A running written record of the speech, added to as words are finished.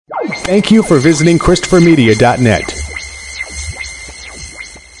Thank you for visiting ChristopherMedia.net.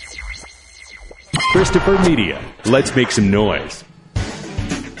 Christopher Media. Let's make some noise.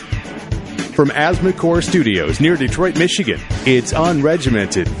 From Asthmacore Studios near Detroit, Michigan, it's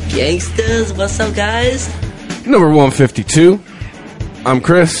Unregimented. Gangsters, what's up, guys? Number 152. I'm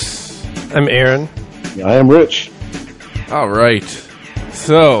Chris. I'm Aaron. I am Rich. All right.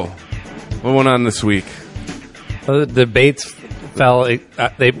 So, what went on this week? Well, the debates fell.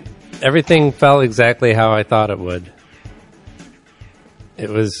 Everything fell exactly how I thought it would.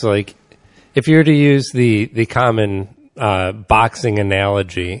 It was like, if you were to use the common boxing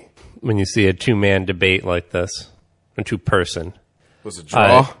analogy, when you see a two-man debate like this, a two-person. Was it a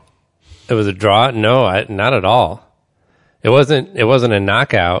draw? It was a draw? No, not at all. It wasn't a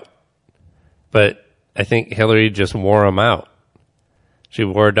knockout, but I think Hillary just wore him out. She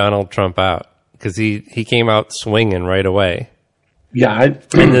wore Donald Trump out because he came out swinging right away. Yeah, and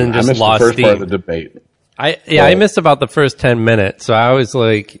then just I missed lost the first steam. part of the debate. I missed about the first 10 minutes, so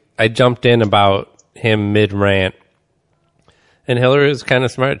I jumped in about him mid-rant. And Hillary was kind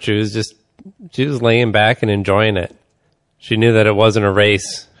of smart. She was laying back and enjoying it. She knew that it wasn't a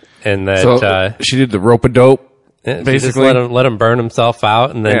race, and that she did the rope-a-dope. Basically, she just let him burn himself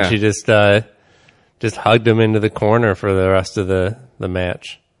out, and then she just hugged him into the corner for the rest of the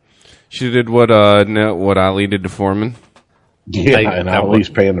match. She did what Ali did to Foreman. Yeah, and Ali's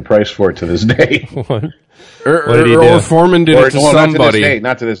paying the price for it to this day. What did he do? Or Foreman did it to somebody.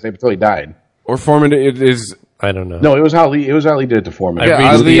 Not to this day, until he died. Or Foreman is. I don't know. No, it was Ali. It was Ali did it to Foreman.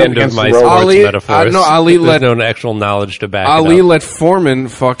 I reached the end of my sports metaphors. Ali There's no actual knowledge to back Ali it up. let Foreman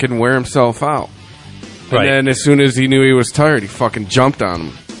fucking wear himself out. Right. And then as soon as he knew he was tired, he fucking jumped on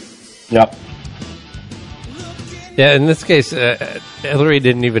him. Yep. Yeah, in this case, Hillary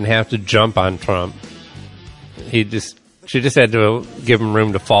didn't even have to jump on Trump. She just had to give him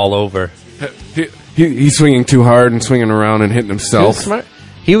room to fall over. He's swinging too hard and swinging around and hitting himself.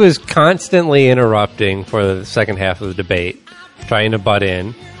 He was constantly interrupting for the second half of the debate, trying to butt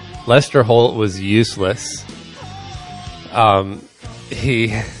in. Lester Holt was useless. He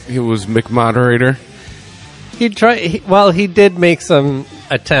was McModerator. He did make some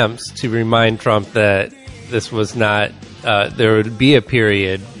attempts to remind Trump that this was not. There would be a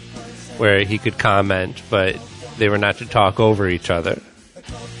period where he could comment, but they were not to talk over each other.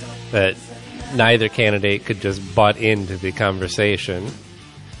 That neither candidate could just butt into the conversation.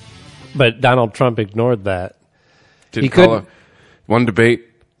 But Donald Trump ignored that. He could one debate,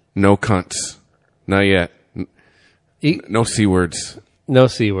 no cunts, not yet. No C words. No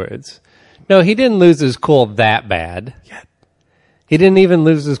C words. No, he didn't lose his cool that bad. Yet. He didn't even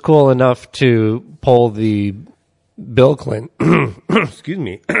lose his cool enough to pull the Bill Clinton. Excuse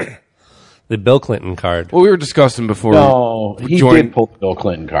me. The Bill Clinton card. Well, we were discussing before. No, he did pull the Bill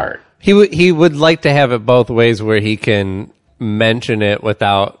Clinton card. He would like to have it both ways, where he can mention it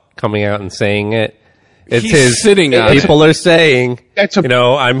without coming out and saying it. He's sitting on it. People are saying,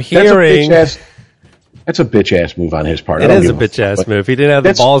 I'm hearing. That's a bitch-ass move on his part. It is a bitch-ass move. He didn't have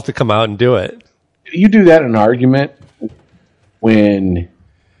the balls to come out and do it. You do that in an argument when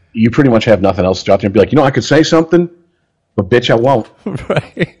you pretty much have nothing else to drop there and be like, I could say something, but bitch, I won't.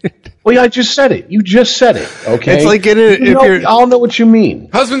 Right. Well, yeah, I just said it. You just said it, okay? It's like I'll know what you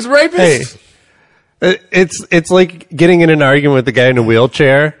mean. Husband's rapist? Hey, it's like getting in an argument with the guy in a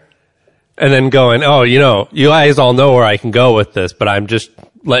wheelchair and then going, you guys all know where I can go with this, but I'm just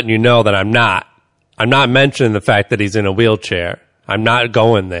letting you know that I'm not. I'm not mentioning the fact that he's in a wheelchair. I'm not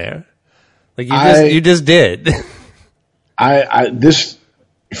going there. Like you just did.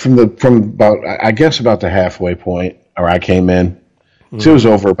 From about the halfway point, or I came in. So it was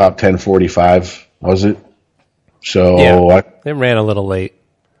over about 10:45, was it? So yeah, it ran a little late.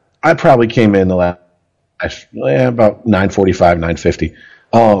 I probably came in the last about 9:45,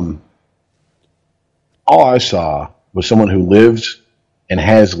 9:50. All I saw was someone who lives and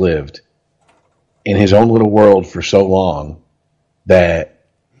has lived in his own little world for so long that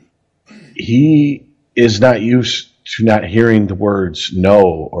he is not used to not hearing the words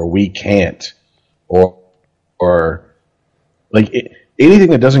no or we can't or like anything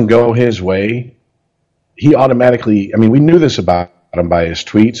that doesn't go his way, he automatically, we knew this about him by his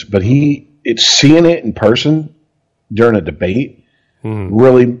tweets, but it's seeing it in person during a debate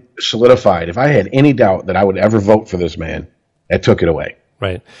really solidified. If I had any doubt that I would ever vote for this man, that took it away.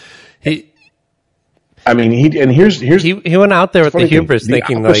 Right. He went out there with the hubris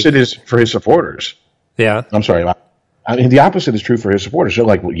thinking the opposite is for his supporters. Yeah. I'm sorry. The opposite is true for his supporters. They're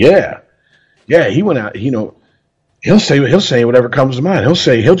like, well, yeah, he went out, he'll say whatever comes to mind.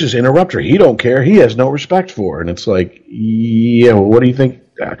 He'll just interrupt her. He don't care. He has no respect for her. And it's like, yeah, well, what do you think?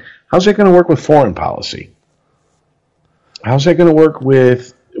 how's that going to work with foreign policy? How's that going to work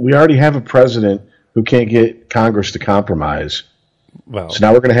with? We already have a president who can't get Congress to compromise. Well, so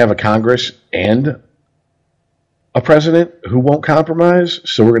now we're going to have a Congress and a president who won't compromise.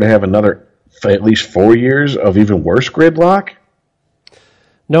 So we're going to have another at least 4 years of even worse gridlock.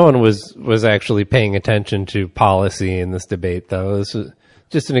 No one was actually paying attention to policy in this debate, though. This was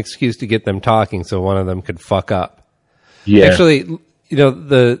just an excuse to get them talking so one of them could fuck up. Yeah. Actually,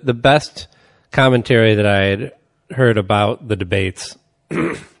 the best commentary that I had heard about the debates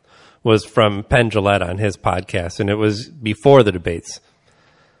was from Penn Jillette on his podcast, and it was before the debates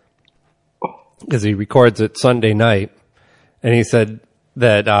because he records it Sunday night, and he said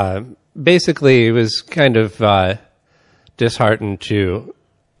that basically it was kind of disheartened to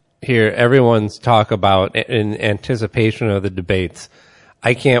hear everyone's talk about in anticipation of the debates.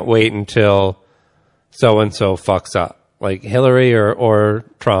 I can't wait until so-and-so fucks up. Like Hillary or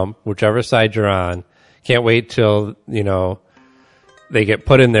Trump, whichever side you're on, can't wait till, they get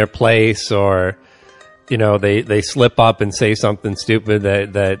put in their place or, they slip up and say something stupid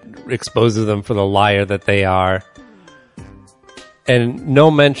that exposes them for the liar that they are. And no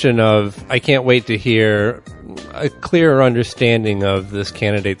mention of, I can't wait to hear a clearer understanding of this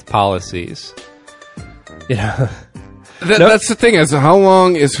candidate's policies. That's the thing. Is how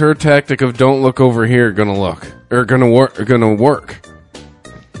long is her tactic of "don't look over here" going to work?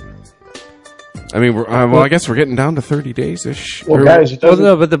 I mean, I guess we're getting down to 30 days ish. Well, guys,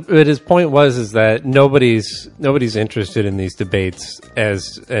 but his point was that nobody's interested in these debates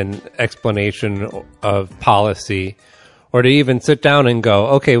as an explanation of policy, or to even sit down and go,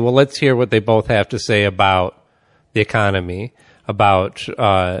 okay, well, let's hear what they both have to say about the economy, about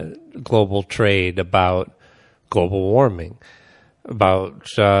global trade, about global warming, about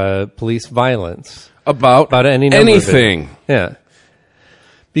police violence, about anything. Yeah.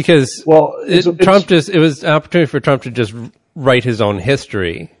 Because it was an opportunity for Trump to just write his own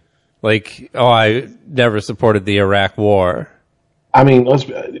history. Like, I never supported the Iraq War. I mean,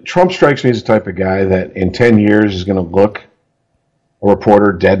 Trump strikes me as the type of guy that in 10 years is going to look a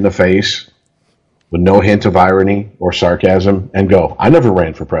reporter dead in the face with no hint of irony or sarcasm and go, I never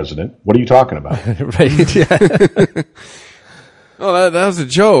ran for president. What are you talking about? Right, yeah. Oh, that was a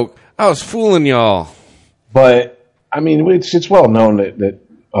joke. I was fooling y'all. But, I mean, it's well known that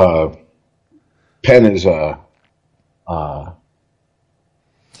Penn is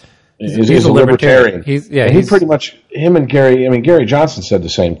he's a libertarian. He pretty much, him and Gary Johnson said the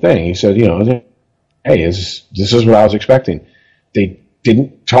same thing. He said, hey, this is what I was expecting. They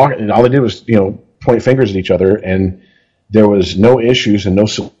didn't talk, and all they did was, point fingers at each other, and there was no issues and no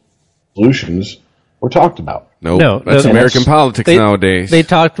solutions were talked about. No, that's American politics nowadays. They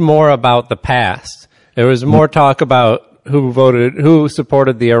talked more about the past. There was more talk about who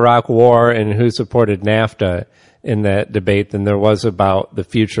supported the Iraq War and who supported NAFTA in that debate than there was about the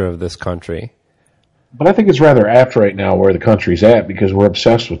future of this country. But I think it's rather apt right now where the country's at because we're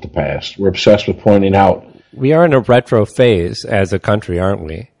obsessed with the past. We're obsessed with pointing out. We are in a retro phase as a country, aren't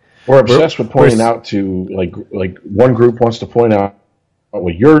we? We're obsessed with pointing out to like one group wants to point out,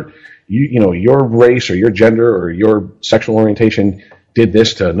 well, your race or your gender or your sexual orientation did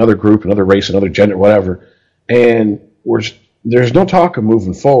this to another group, another race, another gender, whatever, and there's no talk of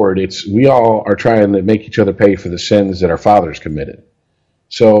moving forward. We all are trying to make each other pay for the sins that our fathers committed.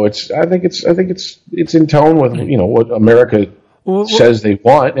 So I think it's in tone with what America says they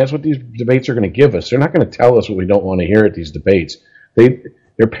want. That's what these debates are going to give us. They're not going to tell us what we don't want to hear at these debates.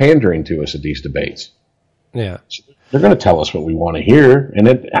 They're pandering to us at these debates. Yeah, so they're going to tell us what we want to hear, and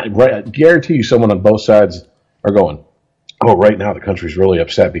I guarantee you, someone on both sides are going, "Oh, right now the country's really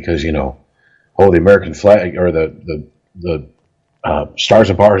upset because the American flag or the Stars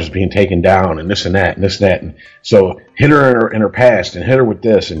and Bars is being taken down, and this and that, and this and that. And so hit her in her past, and hit her with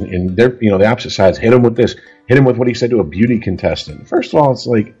this, and they're the opposite sides hit him with this, hit him with what he said to a beauty contestant. First of all, it's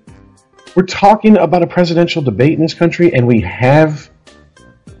like we're talking about a presidential debate in this country, and we have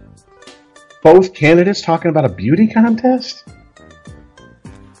both candidates talking about a beauty contest.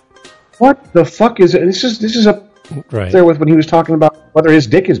 What the fuck is it? This is up there with when he was talking about whether his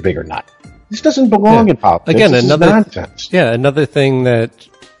dick is big or not. This doesn't belong in politics. Again, this is nonsense. Another thing that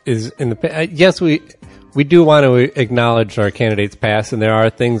is in the yes, we do want to acknowledge our candidates' past, and there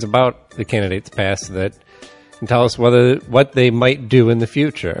are things about the candidates' past that can tell us what they might do in the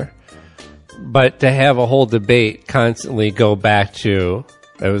future. But to have a whole debate constantly go back to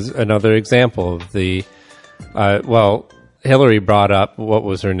that was another example of the Hillary brought up what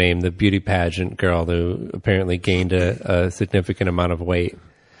was her name, the beauty pageant girl who apparently gained a significant amount of weight.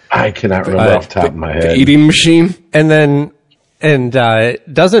 I cannot remember off the top of my head. The eating machine? And then and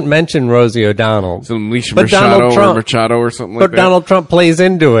doesn't mention Rosie O'Donnell. Some Alicia But Donald Trump- Machado or something like But that. Donald Trump plays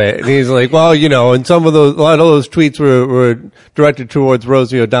into it, and he's like, "Well, you know, and a lot of those tweets were directed towards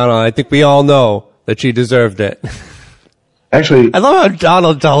Rosie O'Donnell. I think we all know that she deserved it." Actually, I love how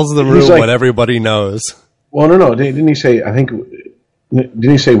Donald tells the He's room like- what everybody knows. well, no. Didn't he say? Didn't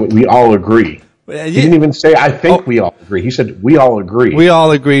he say we all agree? He didn't even say I think we all agree. He said we all agree. We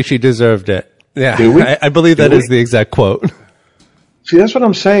all agree she deserved it. Yeah, Do we? I believe that is the exact quote. See, that's what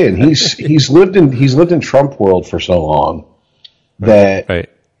I'm saying. He's lived in Trump world for so long that Right.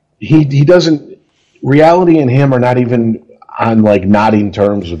 he doesn't. Reality and him are not even on like nodding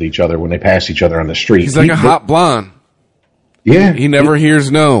terms with each other when they pass each other on the street. He's like a hot blonde. Yeah, He never hears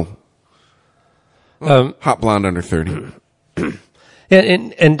no. Hot blonde under 30.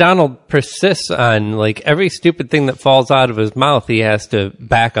 And Donald persists on, like, every stupid thing that falls out of his mouth, he has to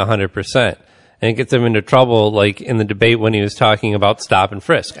back 100%. And it gets him into trouble, like, in the debate when he was talking about stop and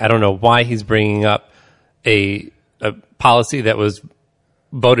frisk. I don't know why he's bringing up a policy that was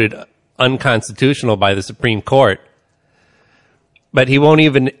voted unconstitutional by the Supreme Court. But he won't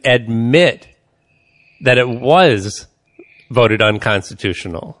even admit that it was voted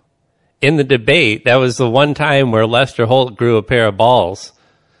unconstitutional. In the debate, that was the one time where Lester Holt grew a pair of balls.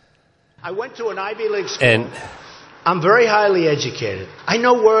 I went to an Ivy League school. And I'm very highly educated. I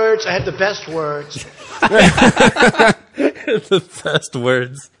know words. I have the best words. the best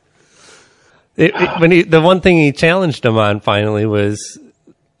words. The one thing he challenged him on finally was,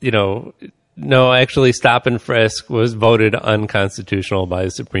 no, actually stop and frisk was voted unconstitutional by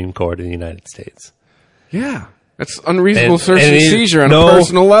the Supreme Court of the United States. Yeah. That's unreasonable search and seizure on a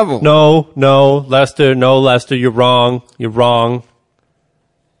personal level. No, Lester, you're wrong. You're wrong.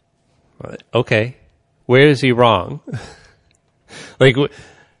 Okay. Where is he wrong? Like,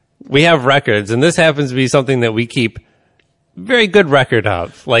 we have records, and this happens to be something that we keep very good record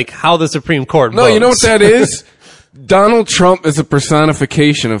of, like how the Supreme Court votes. No, you know what that is? Donald Trump is a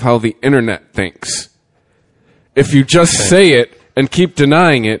personification of how the internet thinks. If you just say it and keep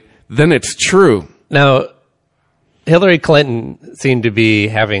denying it, then it's true. Now, Hillary Clinton seemed to be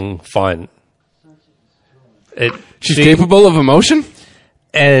having fun. She's capable of emotion?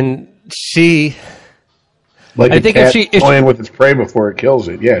 And she... like I think if she playing with its prey before it kills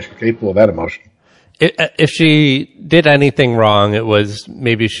it. Yeah, she's capable of that emotion. If she did anything wrong, it was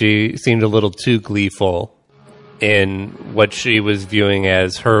maybe she seemed a little too gleeful in what she was viewing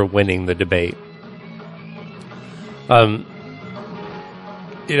as her winning the debate.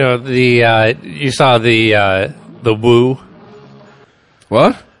 You saw the woo.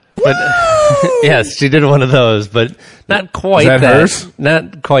 What? But yes, she did one of those, but not quite that hers?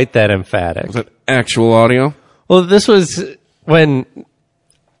 Not quite that emphatic. Was that actual audio? Well, this was when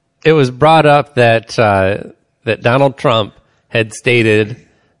it was brought up that that Donald Trump had stated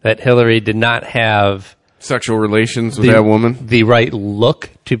that Hillary did not have sexual relations with that woman, the right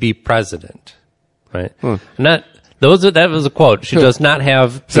look to be president. Right? Huh. That was a quote. She does not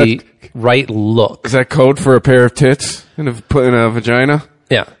have the right look. Is that code for a pair of tits in a vagina?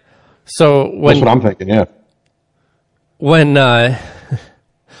 Yeah. So when that's what I'm thinking. Yeah.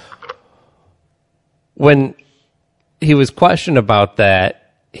 When he was questioned about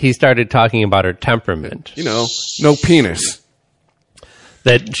that, he started talking about her temperament. No penis.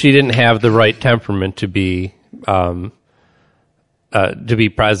 That she didn't have the right temperament to be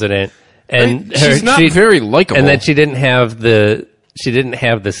president, and she's not very likable, and that she didn't have the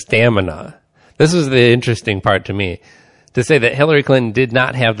stamina. This was the interesting part to me, to say that Hillary Clinton did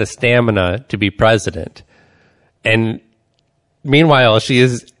not have the stamina to be president, and meanwhile she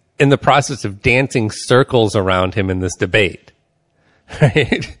is in the process of dancing circles around him in this debate.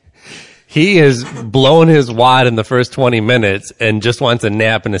 Right? He has blown his wad in the first 20 minutes and just wants a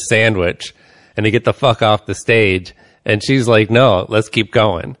nap and a sandwich and to get the fuck off the stage. And she's like, no, let's keep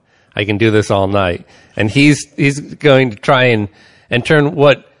going. I can do this all night. And he's going to try and turn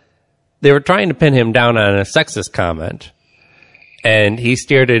what they were trying to pin him down on a sexist comment. And he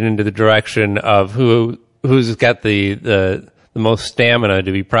steered it into the direction of who's got the most stamina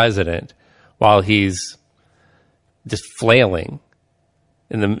to be president while he's just flailing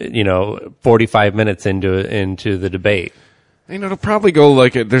in the 45 minutes into the debate. It'll probably go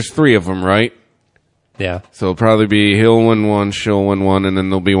like it. There's three of them, right? Yeah. So it'll probably be he'll win one, she'll win one, and then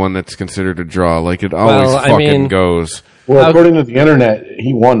there'll be one that's considered a draw. Like it always goes. Well, according to the internet,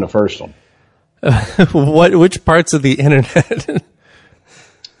 he won the first one. Which parts of the internet?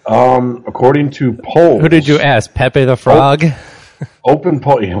 According to polls. Who did you ask? Pepe the Frog? Open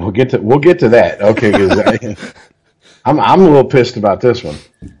poll. Yeah, we'll get to that. Okay, because I'm a little pissed about this one.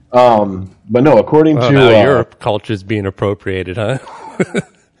 But no, according to now your culture's being appropriated, huh?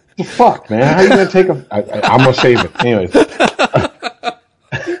 the fuck, man, how you gonna take I'm gonna save it anyways.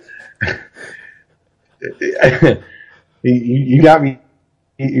 You got me.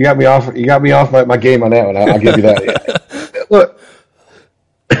 You got me off. You got me off my game on that one. I'll give you that. Look,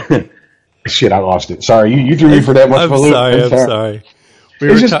 shit, I lost it. Sorry, you threw me for that much. I'm sorry.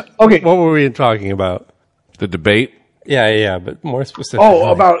 Okay. What were we talking about? The debate. Yeah, but more specifically.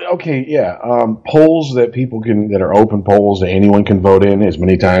 Polls that that are open polls that anyone can vote in as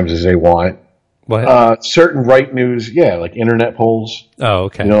many times as they want. What? Certain right news, like internet polls. Oh,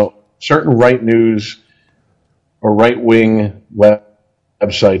 okay. Certain right news or right wing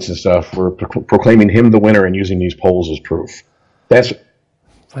websites and stuff were proclaiming him the winner and using these polls as proof.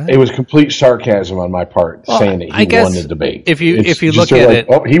 It was complete sarcasm on my part, saying that he won the debate. If you look at it,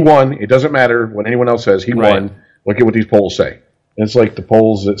 he won. It doesn't matter what anyone else says. He won. Look at what these polls say. And it's like the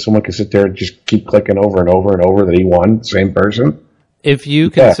polls that someone can sit there and just keep clicking over and over and over that he won. Same person. If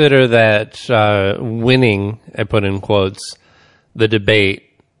you consider that winning, I put in quotes, the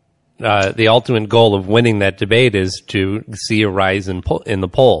debate, the ultimate goal of winning that debate is to see a rise in the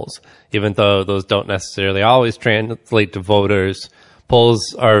polls, even though those don't necessarily always translate to voters.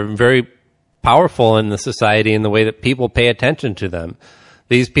 Polls are very powerful in the society in the way that people pay attention to them.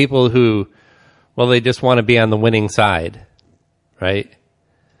 These people who, they just want to be on the winning side, right?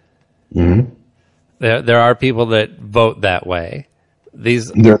 Mm-hmm. There are people that vote that way.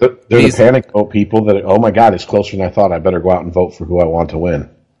 They're the panic vote people that, oh my God, it's closer than I thought. I better go out and vote for who I want to win.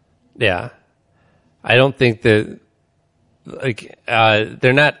 Yeah. I don't think that,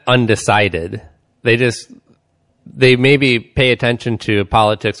 they're not undecided. They maybe pay attention to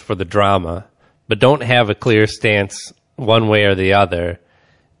politics for the drama, but don't have a clear stance one way or the other.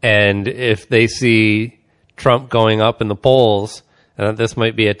 And if they see Trump going up in the polls and that this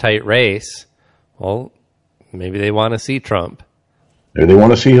might be a tight race, maybe they want to see Trump. Maybe they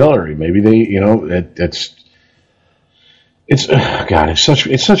want to see Hillary. Maybe they,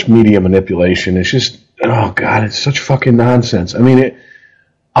 it's such media manipulation. It's just, it's such fucking nonsense. I mean,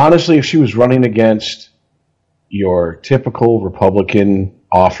 honestly, if she was running against your typical Republican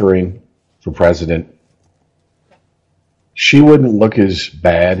offering for president, she wouldn't look as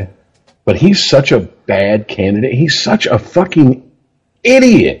bad. But he's such a bad candidate. He's such a fucking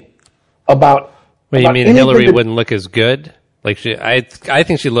idiot about. Well, you mean Hillary wouldn't look as good? I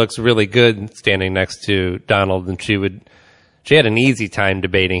think she looks really good standing next to Donald, and she had an easy time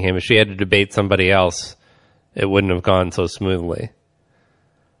debating him. If she had to debate somebody else, it wouldn't have gone so smoothly.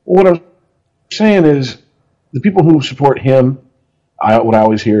 What I'm saying is, the people who support him, what I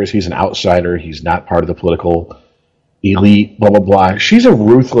always hear is he's an outsider. He's not part of the political elite, blah, blah, blah. She's a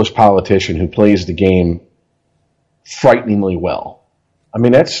ruthless politician who plays the game frighteningly well. I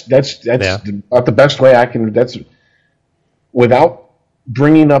mean, that's about the best way I can, without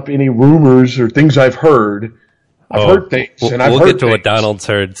bringing up any rumors or things I've heard. I've heard things, and I've heard get to what Donald's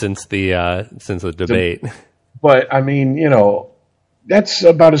heard since the debate. But I mean, that's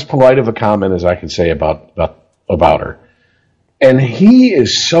about as polite of a comment as I can say about her. And he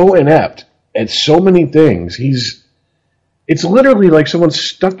is so inept at so many things. It's literally like someone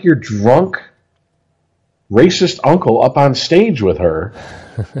stuck your drunk, racist uncle up on stage with her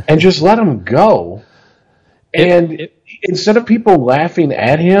and just let him go. And instead of people laughing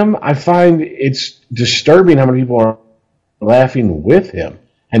at him, I find it's disturbing how many people are laughing with him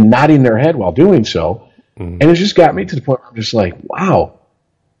and nodding their head while doing so. And it's just got me to the point where I'm just like, wow,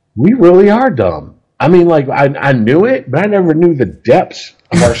 we really are dumb. I mean, I knew it, but I never knew the depths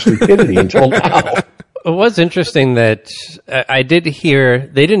of our stupidity until now. It was interesting that I did hear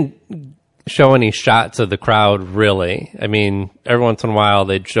they didn't show any shots of the crowd, really. I mean, every once in a while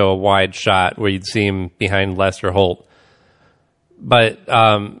they'd show a wide shot where you'd see him behind Lester Holt. But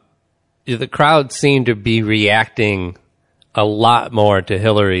the crowd seemed to be reacting a lot more to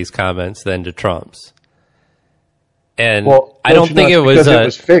Hillary's comments than to Trump's. And I don't think it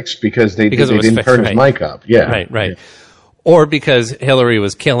was fixed because they didn't turn his mic up. Yeah. Right. Yeah. Or because Hillary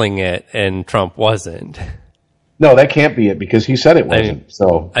was killing it and Trump wasn't. No, that can't be it because he said it wasn't.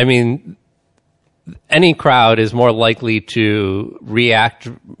 I mean, any crowd is more likely to react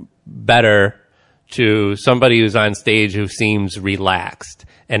better to somebody who's on stage who seems relaxed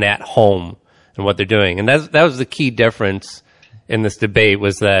and at home in what they're doing. And that was the key difference in this debate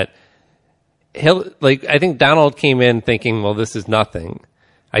was that I think Donald came in thinking, well, this is nothing.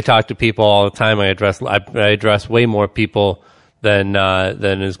 I talk to people all the time. I address way more people than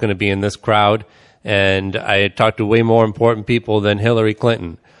is going to be in this crowd, and I talk to way more important people than Hillary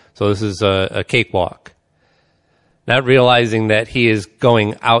Clinton. So this is a cakewalk. not realizing that he is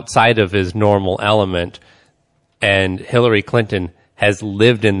going outside of his normal element, and Hillary Clinton has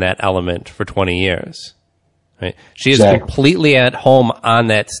lived in that element for 20 years. Right? She is completely at home on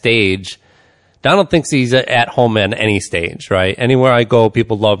that stage. Donald thinks he's at home on any stage, right? Anywhere I go,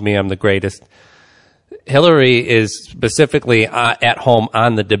 people love me. I'm the greatest. Hillary is specifically at home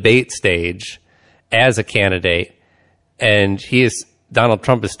on the debate stage as a candidate, and Donald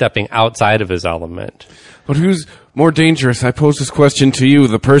Trump is stepping outside of his element. But who's more dangerous? I pose this question to you.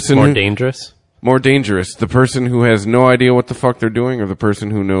 The person more dangerous? More dangerous. The person who has no idea what the fuck they're doing, or the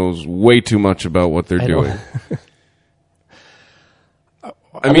person who knows way too much about what they're doing?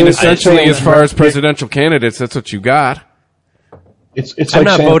 I mean, essentially, as far as presidential candidates, that's what you got. It's I'm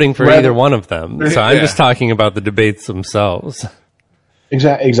not voting for either one of them, so I'm just talking about the debates themselves.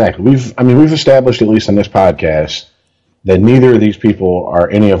 Exactly. We've established, at least on this podcast, that neither of these people are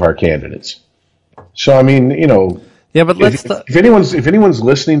any of our candidates. So, I mean, yeah, but if anyone's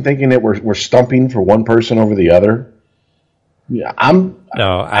listening, thinking that we're stumping for one person over the other, I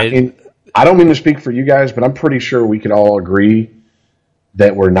don't mean to speak for you guys, but I'm pretty sure we could all agree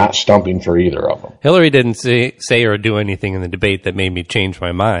that we're not stumping for either of them. Hillary didn't say or do anything in the debate that made me change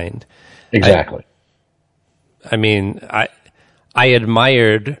my mind. Exactly. I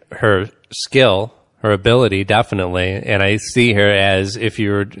admired her skill, her ability, definitely, and I see her as, if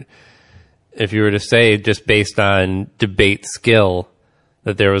you were to say, just based on debate skill,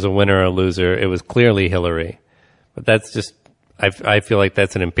 that there was a winner or a loser, it was clearly Hillary. But that's just, I feel like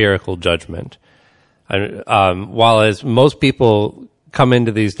that's an empirical judgment. While as most people come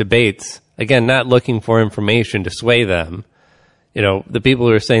into these debates, again, not looking for information to sway them, the people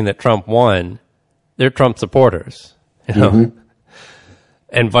who are saying that Trump won, they're Trump supporters, and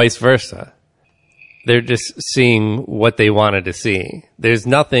vice versa. They're just seeing what they wanted to see. There's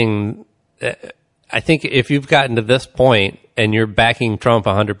nothing, I think if you've gotten to this point and you're backing Trump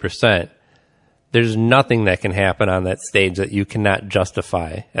 100%, there's nothing that can happen on that stage that you cannot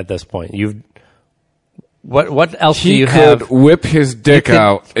justify at this point. What else do you have? He could whip his dick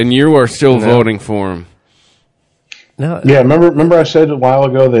out, and you are still voting for him. No. Yeah, remember I said a while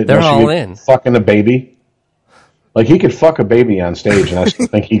ago that they're all in. Fucking a baby? Like, he could fuck a baby on stage, and I still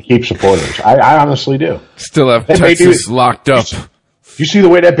think he'd keep supporters. I honestly do. Still have Texas locked up. You see the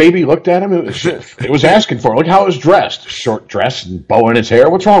way that baby looked at him? It was asking for it. Look how it was dressed. Short dress and bow in its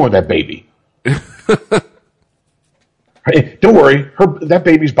hair. What's wrong with that baby? Hey, don't worry. That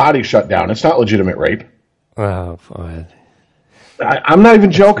baby's body shut down. It's not legitimate rape. Oh, boy. I'm not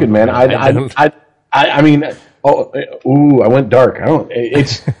even joking, man. I mean, I went dark.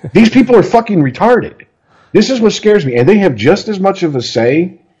 These people are fucking retarded. This is what scares me, and they have just as much of a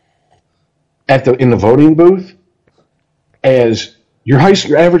say in the voting booth as your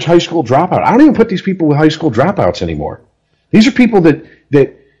average high school dropout. I don't even put these people with high school dropouts anymore. These are people that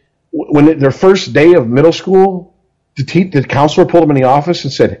when their first day of middle school, the counselor pulled them in the office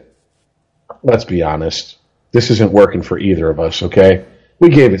and said, "Let's be honest. This isn't working for either of us, okay? We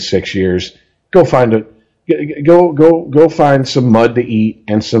gave it 6 years. Go find some mud to eat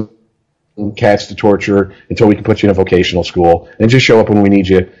and some cats to torture until we can put you in a vocational school, and just show up when we need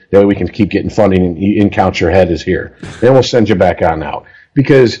you. That way we can keep getting funding and count your head is here. Then we'll send you back on out,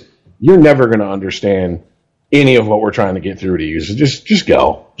 because you're never going to understand any of what we're trying to get through to you. So just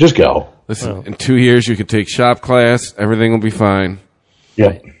go. Listen, in 2 years you can take shop class. Everything will be fine.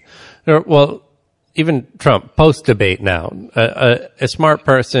 Yeah. Well, even Trump, post-debate now, a smart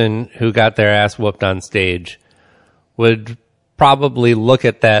person who got their ass whooped on stage would probably look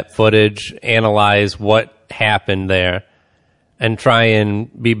at that footage, analyze what happened there, and try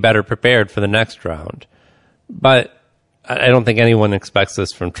and be better prepared for the next round. But I don't think anyone expects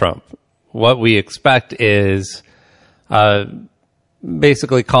this from Trump. What we expect is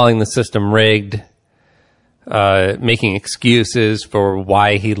basically calling the system rigged, making excuses for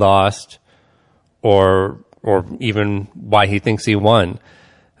why he lost, or even why he thinks he won.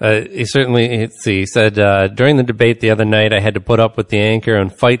 He said, during the debate the other night, I had to put up with the anchor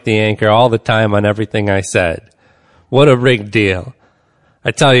and fight the anchor all the time on everything I said. What a rigged deal. I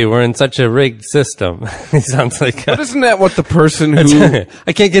tell you, we're in such a rigged system. He sounds like... But isn't that what the person who...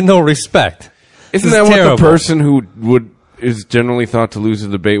 I can't get no respect. Isn't that what the person who is generally thought to lose a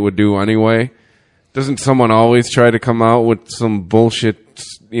debate would do anyway? Doesn't someone always try to come out with some bullshit,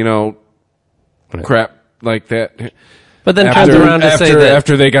 crap like that? But then turns around to say that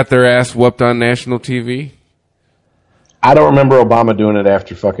after they got their ass whooped on national TV? I don't remember Obama doing it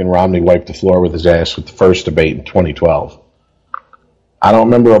after fucking Romney wiped the floor with his ass with the first debate in 2012. I don't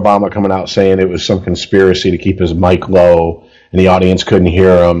remember Obama coming out saying it was some conspiracy to keep his mic low and the audience couldn't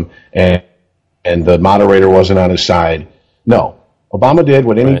hear him and and the moderator wasn't on his side. No, Obama did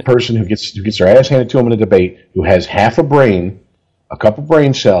what any person who gets their ass handed to him in a debate, who has half a brain, a couple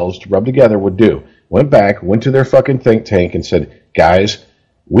brain cells to rub together, would do. Went back, went to their fucking think tank and said, guys,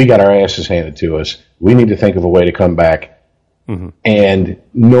 we got our asses handed to us. We need to think of a way to come back. Mm-hmm. And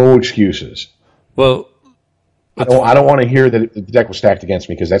no excuses. Well, I don't want to hear that the deck was stacked against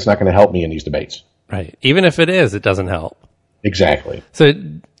me, because that's not going to help me in these debates. Right. Even if it is, it doesn't help. Exactly. So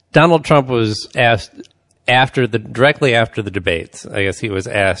Donald Trump was asked directly after the debates. I guess he was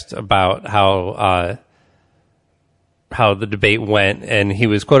asked about how the debate went, and he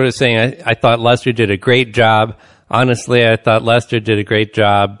was quoted as saying, I thought Lester did a great job. Honestly, I thought Lester did a great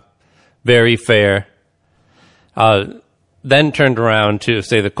job. Very fair. Then turned around to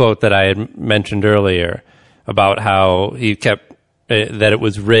say the quote that I had mentioned earlier about how he kept that it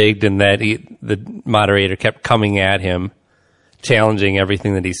was rigged, and that the moderator kept coming at him, challenging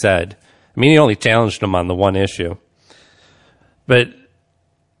everything that he said. I mean, he only challenged him on the one issue. But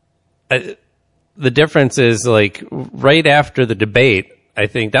the difference is, like, right after the debate, I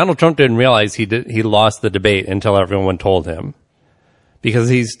think Donald Trump didn't realize he lost the debate until everyone told him, because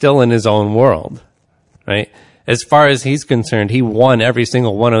he's still in his own world, right? As far as he's concerned, he won every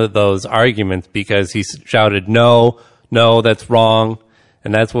single one of those arguments because he shouted, no, that's wrong,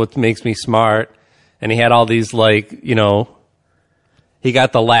 and that's what makes me smart. And he had all these, like, you know, he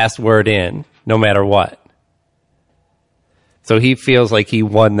got the last word in, no matter what. So he feels like he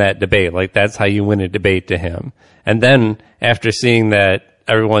won that debate. Like, that's how you win a debate to him. And then, after seeing that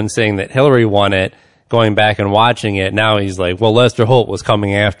everyone's saying that Hillary won it, going back and watching it, now he's like, well, Lester Holt was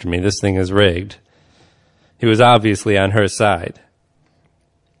coming after me. This thing is rigged. He was obviously on her side.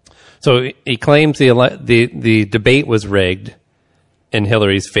 So he claims the debate was rigged in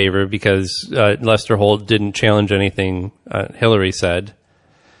Hillary's favor because Lester Holt didn't challenge anything Hillary said.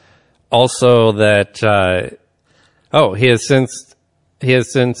 Also that he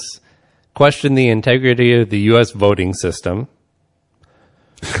has since questioned the integrity of the U.S. voting system,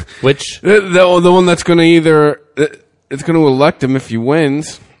 which the one that's going to it's going to elect him if he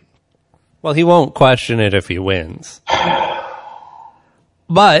wins. Well, he won't question it if he wins.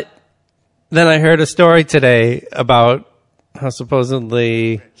 But then I heard a story today about how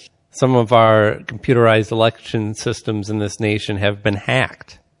supposedly some of our computerized election systems in this nation have been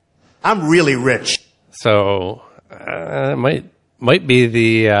hacked. I'm really rich. So it might be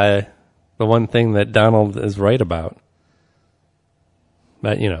the one thing that Donald is right about.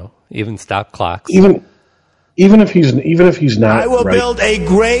 But, you know, even stop clocks. Even if he's not, I will right, build a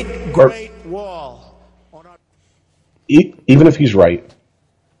great wall. Even if he's right,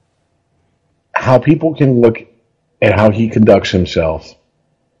 how people can look at how he conducts himself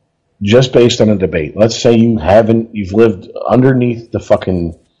just based on a debate. Let's say you've lived underneath the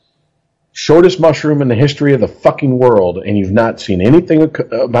fucking shortest mushroom in the history of the fucking world, and you've not seen anything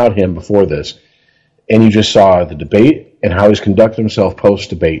about him before this, and you just saw the debate and how he's conducted himself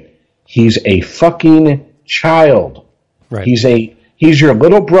post-debate. He's a fucking child. Right. He's your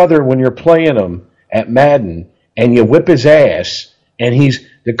little brother when you're playing him at Madden, and you whip his ass, and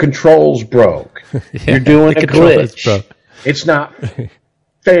the controls broke. You're doing a glitch. It's not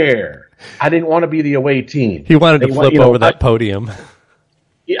fair. I didn't want to be the away team. He wanted to flip over that podium.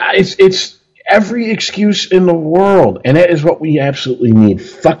 It's every excuse in the world, and that is what we absolutely need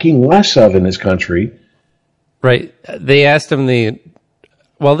fucking less of in this country. Right. They asked him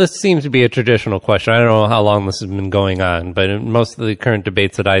this seems to be a traditional question. I don't know how long this has been going on, but in most of the current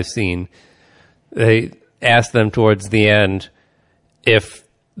debates that I've seen, they asked them towards the end, if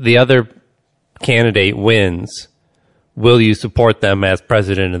the other candidate wins, will you support them as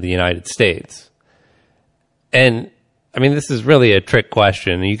president of the United States? And, I mean, this is really a trick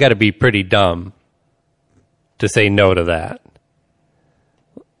question. You got to be pretty dumb to say no to that.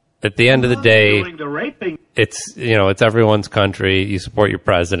 At the end of the day, it's everyone's country. You support your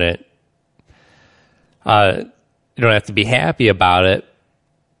president. You don't have to be happy about it.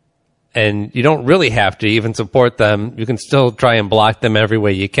 And you don't really have to even support them. You can still try and block them every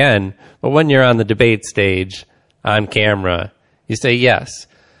way you can. But when you're on the debate stage, on camera, you say yes.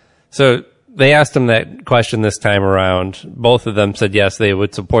 So they asked him that question this time around. Both of them said yes, they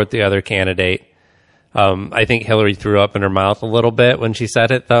would support the other candidate. I think Hillary threw up in her mouth a little bit when she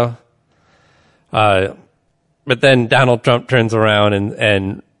said it, though. But then Donald Trump turns around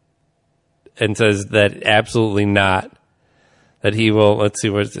and says that absolutely not. That he will, let's see,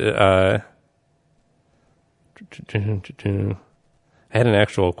 I had an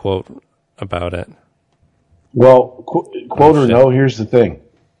actual quote about it. Well, quote or no, here's the thing.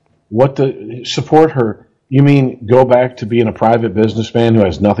 Support her. You mean go back to being a private businessman who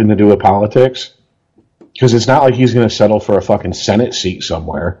has nothing to do with politics? Because it's not like he's going to settle for a fucking Senate seat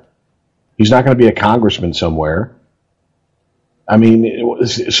somewhere. He's not going to be a congressman somewhere. I mean,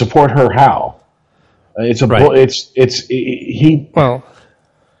 support her how? It's a Right. he. Well,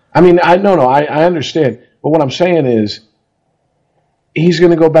 I mean, I understand, but what I'm saying is, he's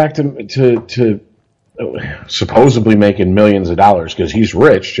going to go back to supposedly making millions of dollars because he's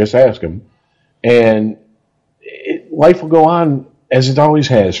rich. Just ask him, and life will go on as it always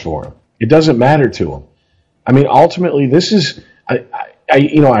has for him. It doesn't matter to him. I mean, ultimately, this is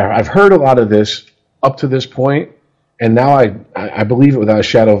I've heard a lot of this up to this point, and now I believe it without a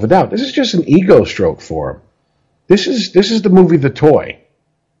shadow of a doubt. This is just an ego stroke for him. This is the movie The Toy.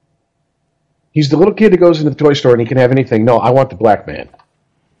 He's the little kid that goes into the toy store and he can have anything. No, I want the black man.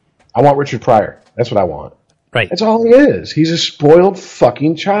 I want Richard Pryor. That's what I want. right. That's all he is. He's a spoiled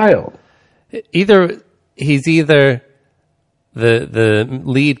fucking child. He's either the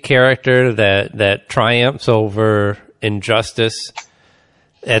lead character that triumphs over injustice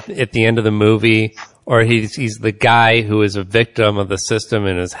at the end of the movie, or he's the guy who is a victim of the system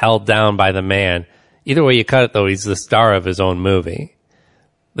and is held down by the man. Either way you cut it, though, he's the star of his own movie.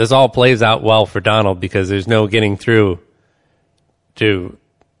 This all plays out well for Donald because there's no getting through to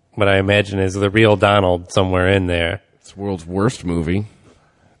what I imagine is the real Donald somewhere in there. It's the world's worst movie.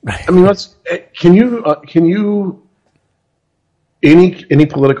 I mean, can you any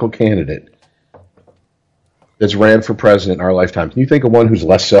political candidate that's ran for president in our lifetime, can you think of one who's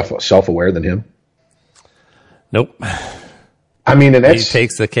less self-aware than him? Nope. I mean, and He that's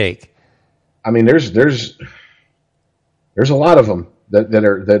takes the cake. I mean, there's a lot of them that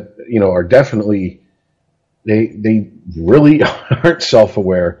are definitely they really aren't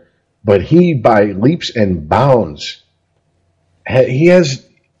self-aware, but he by leaps and bounds he has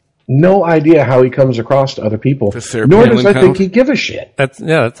no idea how he comes across to other people, nor does I think he give a shit. That's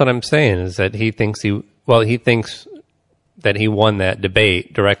what I'm saying is that he thinks that he won that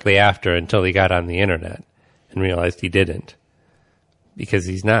debate directly after until he got on the internet and realized he didn't because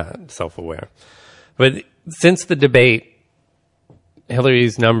he's not self-aware. But since the debate,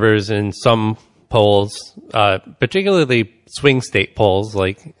 Hillary's numbers in some polls, particularly swing state polls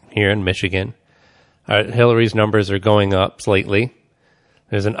like here in Michigan, Hillary's numbers are going up slightly.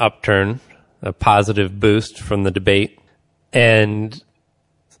 There's an upturn, a positive boost from the debate, and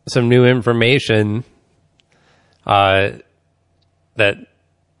some new information that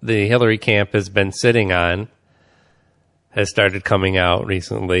the Hillary camp has been sitting on has started coming out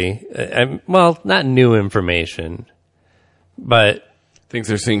recently. Well, not new information, but Things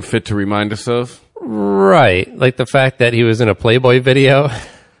they're seeing fit to remind us of? right, like the fact that he was in a Playboy video.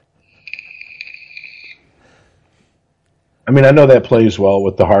 I mean, I know that plays well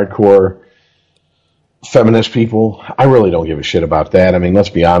with the hardcore feminist people. I really don't give a shit about that. I mean, let's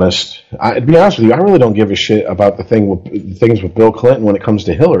be honest. To be honest with you, I really don't give a shit about the things with Bill Clinton when it comes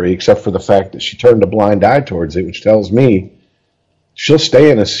to Hillary, except for the fact that she turned a blind eye towards it, which tells me she'll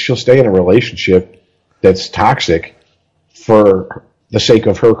stay in a relationship that's toxic for the sake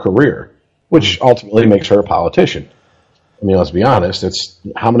of her career, which ultimately makes her a politician. I mean, let's be honest. It's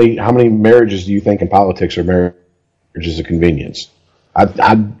how many marriages do you think in politics are marriages of convenience?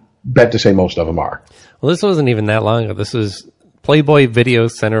 I'd bet to say most of them are. Well, this wasn't even that long ago. This was Playboy Video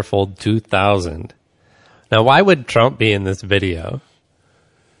Centerfold 2000. Now, why would Trump be in this video?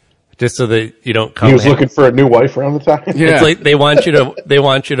 Just so that you don't come. He was looking for a new wife around the time. Yeah. It's like they want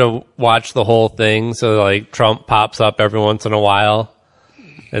you to watch the whole thing. So like Trump pops up every once in a while.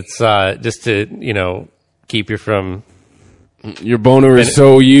 It's just to keep you from Your boner is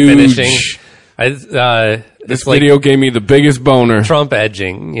so huge. finishing. This video gave me the biggest boner. Trump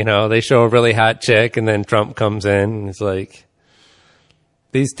edging. They show a really hot chick, and then Trump comes in, and it's like,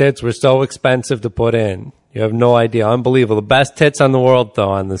 these tits were so expensive to put in. You have no idea. Unbelievable. The best tits on the world,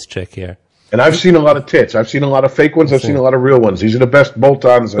 though, on this chick here. And I've seen a lot of tits. I've seen a lot of fake ones. I've seen a lot of real ones. These are the best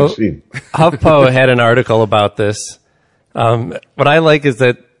bolt-ons I've seen. HuffPo had an article about this. What I like is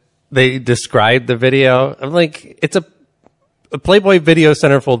that they described the video. I'm like, it's a Playboy Video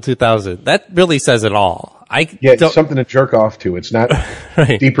Centerfold 2000. That really says it all. It's something to jerk off to. It's not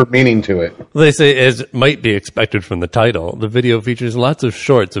Right. deeper meaning to it. They say, as might be expected from the title, the video features lots of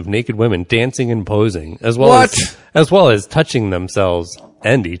shorts of naked women dancing and posing, as well as touching themselves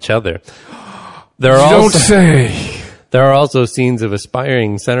and each other. There are also scenes of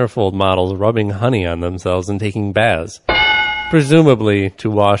aspiring centerfold models rubbing honey on themselves and taking baths, presumably to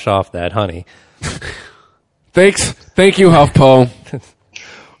wash off that honey. Thank you, HuffPo.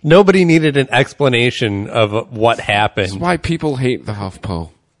 Nobody needed an explanation of what happened. That's why people hate the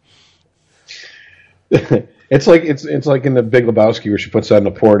HuffPo. It's like it's like in the Big Lebowski where she puts on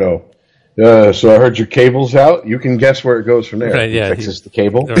the porno. So I heard your cable's out. You can guess where it goes from there. Right, yeah. He fixes the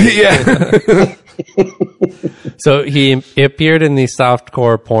cable. Yeah. So he appeared in the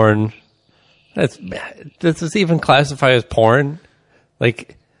softcore porn. Does this even classify as porn?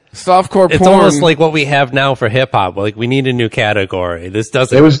 Like Softcore porn. it's almost like what we have now for hip hop. Like we need a new category. This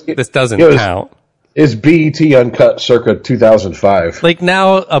doesn't count. It's BET Uncut circa 2005. Like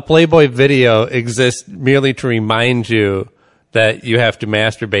now a Playboy video exists merely to remind you that you have to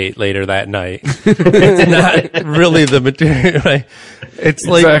masturbate later that night. It's not really the material. Right? It's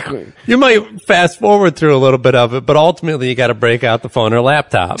like Exactly. you might fast forward through a little bit of it, but ultimately you got to break out the phone or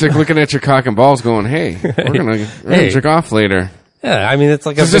laptop. It's like looking at your cock and balls going, hey, we're gonna jerk off later. Yeah, I mean it's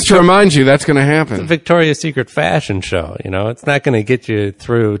like Just to remind you that's going to happen. Victoria's Secret fashion show. You know, it's not going to get you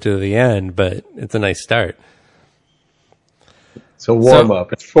through to the end, but it's a nice start. It's a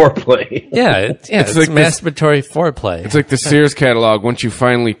warm-up. It's foreplay. Yeah, it's like masturbatory foreplay. It's like the Sears catalog once you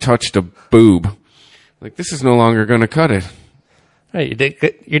finally touched a boob. Like, this is no longer going to cut it. Right,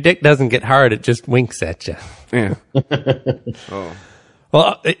 your dick doesn't get hard; it just winks at you. Yeah.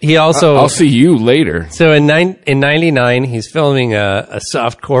 Well, he also. I'll see you later. So in 99, he's filming a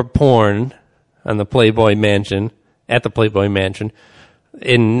softcore porn on the Playboy Mansion at the Playboy Mansion.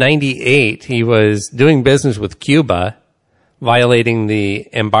 In 98, he was doing business with Cuba, violating the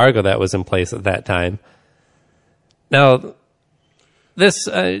embargo that was in place at that time. Now, does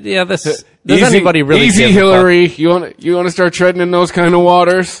anybody really easy, give a Hillary? You want to start treading in those kind of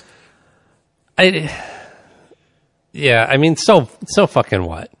waters? Yeah, I mean, so fucking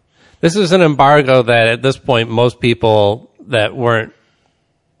what? This is an embargo that at this point most people that weren't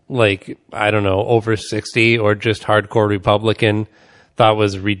like, I don't know, over 60 or just hardcore Republican thought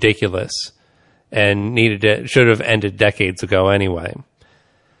was ridiculous and should have ended decades ago anyway.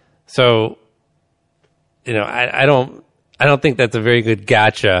 So, you know, I don't think that's a very good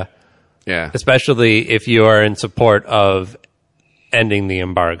gotcha. Yeah. Especially if you are in support of ending the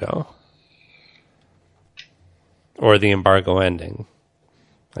embargo. Or the embargo ending,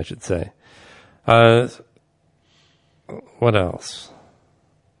 I should say. What else?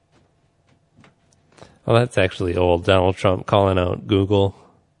 Well, that's actually old. Donald Trump calling out Google.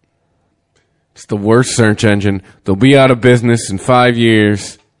 It's the worst search engine. They'll be out of business in 5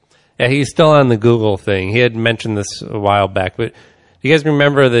 years. Yeah, he's still on the Google thing. He had mentioned this a while back, but do you guys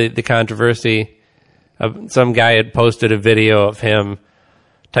remember the controversy? Some guy had posted a video of him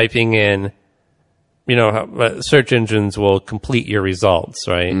typing in, you know, how search engines will complete your results,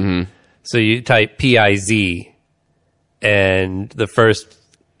 right? Mm-hmm. So you type PIZ, and the first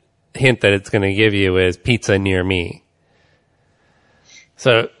hint that it's going to give you is pizza near me.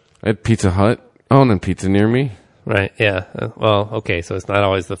 So I had Pizza Hut. Oh, and then pizza near me. Right, yeah. Well, okay, so it's not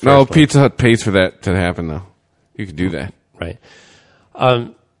always the first No, one. Pizza Hut pays for that to happen, though. You could do that. Right.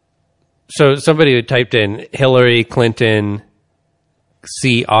 So somebody who typed in Hillary Clinton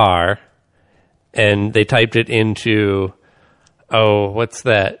CR, and they typed it into, what's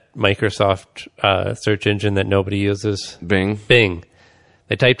that Microsoft search engine that nobody uses? Bing. Bing.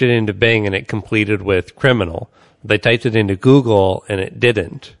 They typed it into Bing, and it completed with criminal. They typed it into Google, and it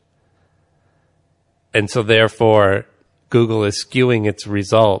didn't. And so therefore, Google is skewing its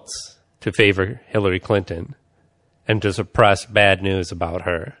results to favor Hillary Clinton and to suppress bad news about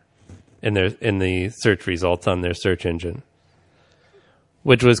her in the search results on their search engine,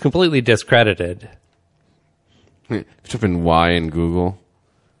 which was completely discredited. Type in Y in Google.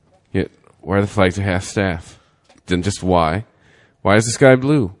 Yeah, why are the flags at half staff? Then just why. Why is the sky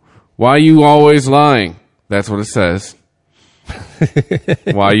blue? Why are you always lying? That's what it says.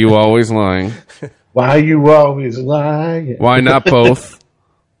 Why are you always lying? Why you always lie? Why not both?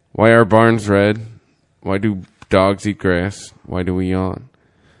 Why are barns red? Why do dogs eat grass? Why do we yawn?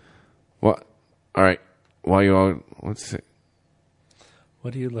 What? All right. Why you all? What's it?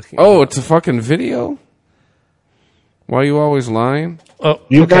 What are you looking Oh, it's a fucking video? Why are you always lying? Oh,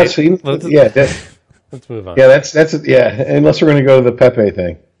 You've okay. not seen? Let's move on. Yeah, that's yeah. Unless we're going to go to the Pepe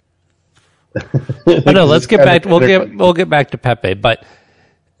thing. Oh, no, let's get back. We'll get back to Pepe. But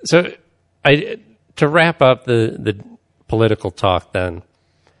so to wrap up the political talk, then,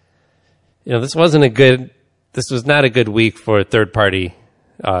 you know, this was not a good week for third party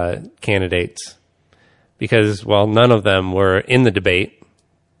candidates because, well, none of them were in the debate,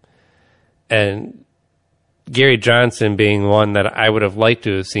 and Gary Johnson being one that I would have liked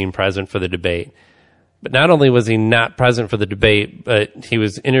to have seen present for the debate. But not only was he not present for the debate, but he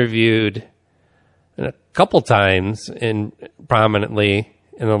was interviewed a couple times prominently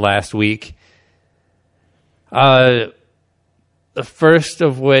in the last week. The first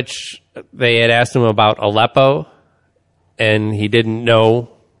of which they had asked him about Aleppo, and he didn't know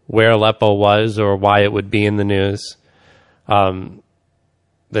where Aleppo was or why it would be in the news. Aleppo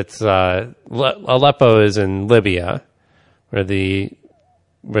is in Libya, where the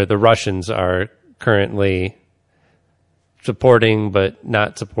Russians are currently supporting but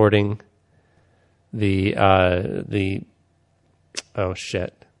not supporting the oh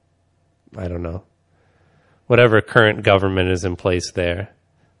shit, I don't know, whatever current government is in place there.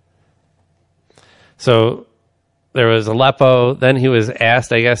 So there was Aleppo. Then he was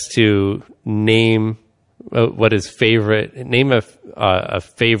asked, I guess, to name what his favorite, name a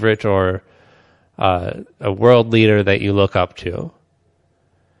favorite or a world leader that you look up to.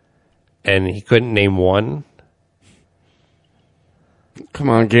 And he couldn't name one. Come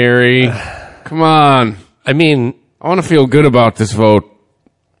on, Gary. Come on. I mean, I want to feel good about this vote.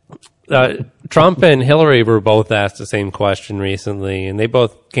 Trump and Hillary were both asked the same question recently, and they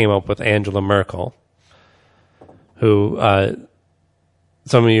both came up with Angela Merkel, who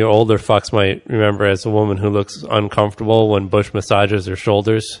some of you older fucks might remember as a woman who looks uncomfortable when Bush massages her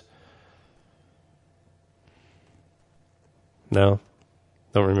shoulders. No?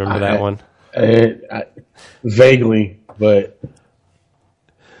 Don't remember that one? Vaguely, but...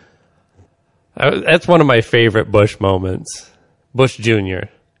 That's one of my favorite Bush moments. Bush Jr.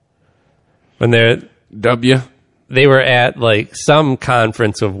 When they were at like some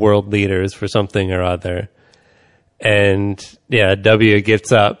conference of world leaders for something or other. And yeah, W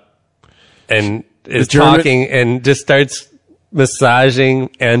gets up and is talking and just starts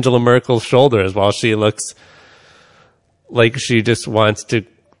massaging Angela Merkel's shoulders while she looks like she just wants to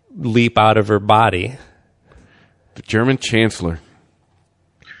leap out of her body. The German Chancellor.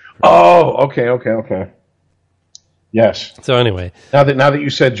 Oh, okay. Yes. So anyway, now that you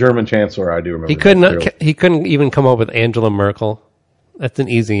said German Chancellor, I do remember. He couldn't even come up with Angela Merkel. That's an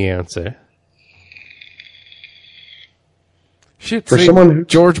easy answer. Shit, say someone who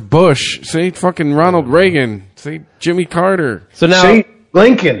George Bush, say fucking Ronald Reagan, say Jimmy Carter. So now say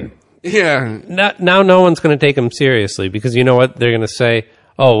Lincoln. Yeah. Now no one's going to take him seriously because you know what they're going to say?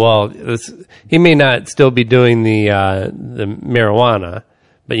 Oh, well, he may not still be doing the marijuana,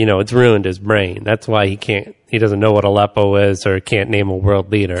 but you know, it's ruined his brain. That's why he doesn't know what Aleppo is or can't name a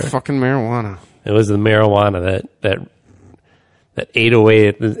world leader. Fucking marijuana. It was the marijuana that ate away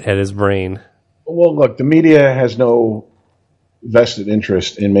at his brain. Well, look, the media has no vested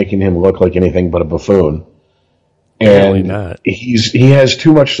interest in making him look like anything but a buffoon. And really not. He has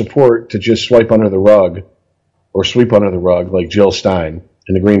too much support to just sweep under the rug like Jill Stein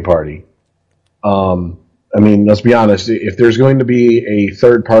in the Green Party. I mean, let's be honest. If there's going to be a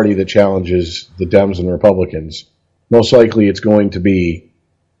third party that challenges the Dems and the Republicans, most likely it's going to be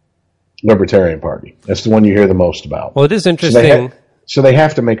Libertarian Party. That's the one you hear the most about. Well, it is interesting. So they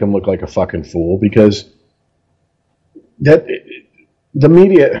have to make him look like a fucking fool because the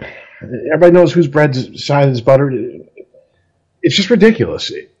media, everybody knows whose bread's side is buttered. It's just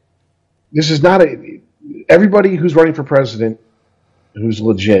ridiculous. This is not everybody who's running for president who's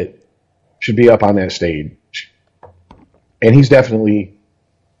legit should be up on that stage. And he's definitely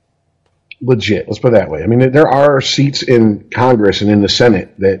legit. Let's put it that way. I mean, there are seats in Congress and in the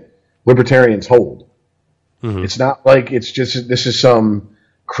Senate that libertarians hold. Mm-hmm. It's not like this is some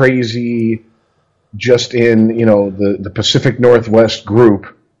crazy just in, the Pacific Northwest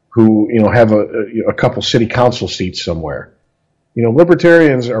group who, have a couple city council seats somewhere.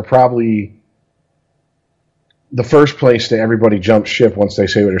 Libertarians are probably the first place that everybody jumps ship once they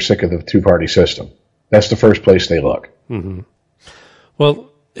say they're sick of the two-party system. That's the first place they look. Mm-hmm.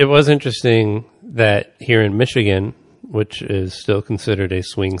 Well, it was interesting that here in Michigan, which is still considered a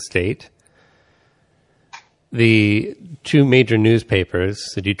swing state, the two major newspapers,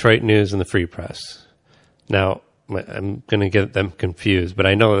 the Detroit News and the Free Press. Now, I'm going to get them confused, but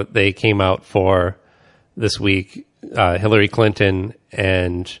I know that they came out for this week, Hillary Clinton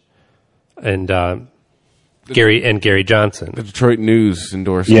and Gary Johnson. The Detroit News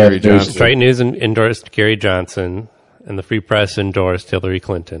endorsed Gary Johnson. Detroit News endorsed Gary Johnson, and the Free Press endorsed Hillary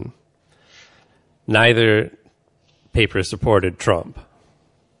Clinton. Neither paper supported Trump.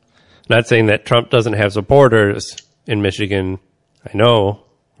 Not saying that Trump doesn't have supporters in Michigan. I know.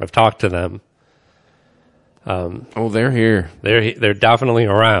 I've talked to them. They're here. They're definitely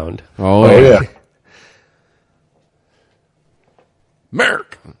around. Oh yeah.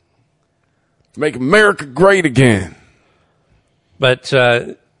 America. Make America great again. But,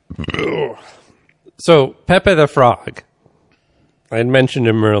 so, Pepe the Frog. I had mentioned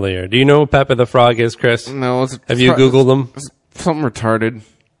him earlier. Do you know who Pepe the Frog is, Chris? No. Have you Googled him? Something retarded.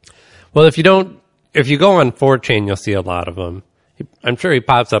 Well, if you go on 4chan, you'll see a lot of them. I'm sure he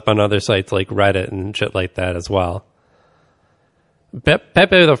pops up on other sites like Reddit and shit like that as well.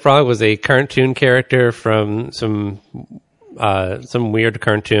 Pepe the Frog was a cartoon character from some weird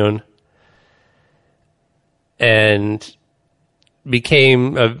cartoon, and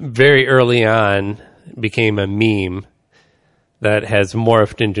became very early on became a meme that has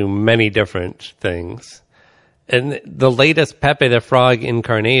morphed into many different things. And the latest Pepe the Frog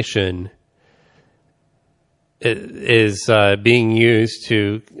incarnation is being used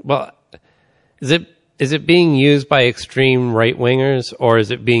to, well, is it being used by extreme right-wingers, or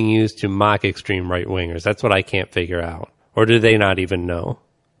is it being used to mock extreme right-wingers? That's what I can't figure out. Or do they not even know?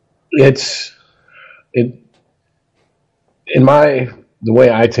 The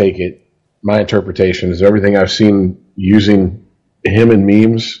way I take it, my interpretation is everything I've seen using him in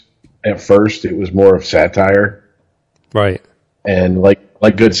memes. At first, it was more of satire, right? And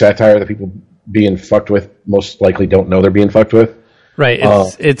like good satire that people being fucked with most likely don't know they're being fucked with, right?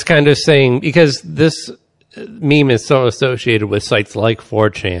 It's kind of saying, because this meme is so associated with sites like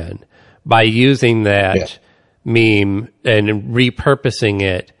 4chan, by using that meme and repurposing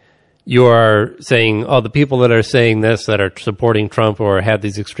it, you're saying, oh, the people that are saying this, that are supporting Trump or have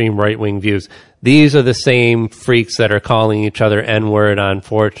these extreme right-wing views, these are the same freaks that are calling each other N-word on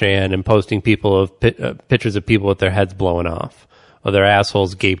 4chan and posting people of pictures of people with their heads blown off or their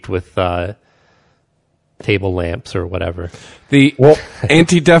assholes gaped with table lamps or whatever. The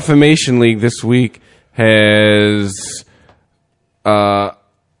Anti-Defamation League this week has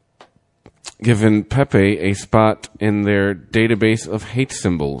given Pepe a spot in their database of hate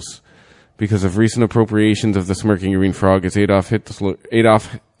symbols because of recent appropriations of the smirking green frog as Adolf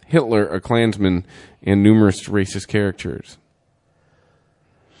Hitler, a Klansman, and numerous racist characters.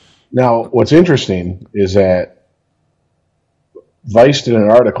 Now, what's interesting is that Vice did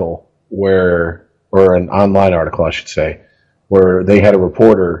an article or an online article, I should say, where they had a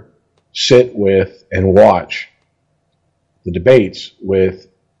reporter sit with and watch the debates with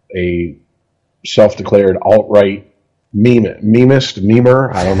a self-declared alt-right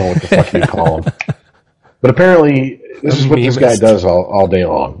memer. I don't know what the fuck you call him. But apparently, this is what this guy does all day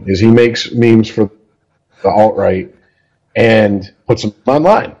long, is he makes memes for the alt-right and puts them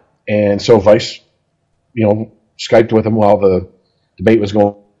online. And so Vice, Skyped with him while the debate was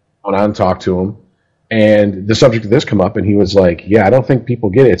going on, talked to him. And the subject of this come up, and he was like, yeah, I don't think people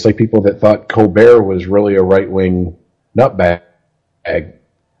get it. It's like people that thought Colbert was really a right-wing nutbag and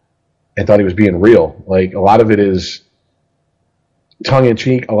thought he was being real. Like, a lot of it is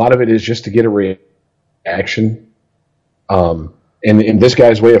tongue-in-cheek. A lot of it is just to get a reaction. And in this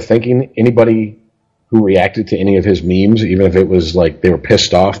guy's way of thinking, anybody who reacted to any of his memes, even if it was like they were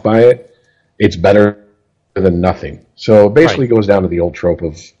pissed off by it, it's better than nothing. So it basically goes down to the old trope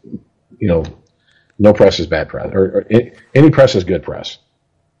of, no press is bad press, or any press is good press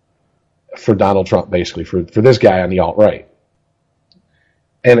for Donald Trump, basically, for this guy on the alt-right.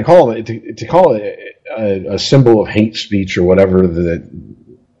 And to call it a symbol of hate speech or whatever the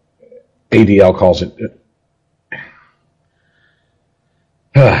ADL calls it,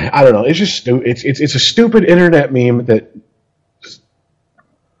 I don't know. It's just it's a stupid internet meme that.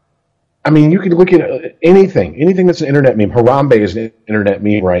 I mean, you can look at anything that's an internet meme. Harambe is an internet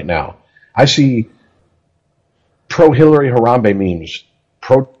meme right now. I see pro-Hillary Harambe memes,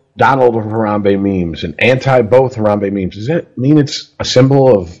 pro-Donald Harambe memes, and anti-both Harambe memes. Does that mean it's a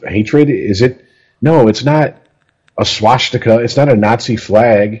symbol of hatred? Is it? No, it's not a swastika. It's not a Nazi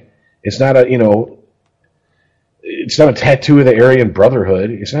flag. It's not it's not a tattoo of the Aryan Brotherhood.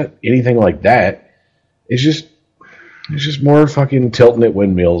 It's not anything like that. It's just more fucking tilting at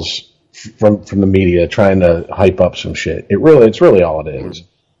windmills from the media trying to hype up some shit. It's really all it is.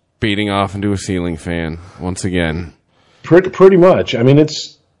 Beating off into a ceiling fan once again. Pretty much. I mean,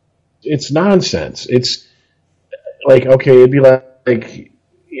 it's nonsense. It's like, okay, it'd be like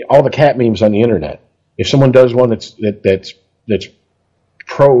all the cat memes on the internet. If someone does one that's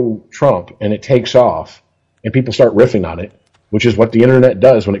pro-Trump and it takes off and people start riffing on it, which is what the internet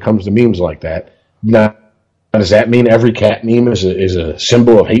does when it comes to memes like that. Now, does that mean every cat meme is a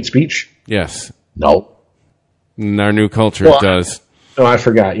symbol of hate speech? Yes. No. In our new culture, it does. I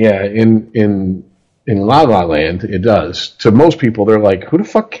forgot. Yeah, in La La Land, it does. To most people, they're like, who the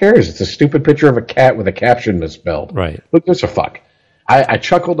fuck cares? It's a stupid picture of a cat with a caption misspelled. Right. Look, this a fuck. I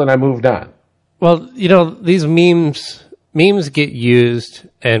chuckled and I moved on. Well, these memes get used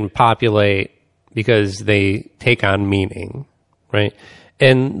and populate because they take on meaning, right?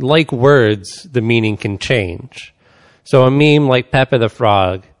 And like words, the meaning can change. So a meme like Pepe the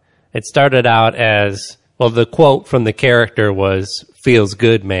Frog, it started out as, well, the quote from the character was, "Feels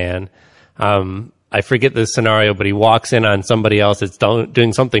good, man." I forget the scenario, but he walks in on somebody else that's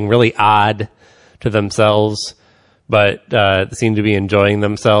doing something really odd to themselves, but seem to be enjoying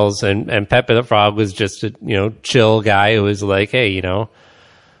themselves. And Pepe the Frog was just a chill guy who was like, hey,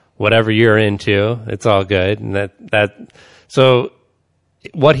 whatever you're into, it's all good. And so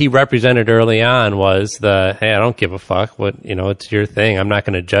what he represented early on was hey, I don't give a fuck. It's your thing. I'm not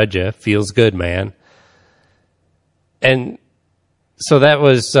going to judge you. Feels good, man. And so that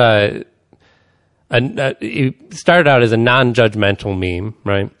was, it started out as a non-judgmental meme,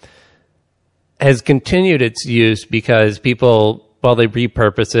 right? Has continued its use because people, while they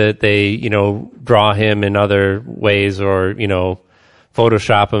repurpose it, they, draw him in other ways or,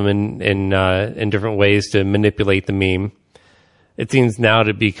 Photoshop him in different ways to manipulate the meme. It seems now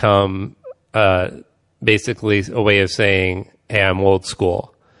to become basically a way of saying, "Hey, I'm old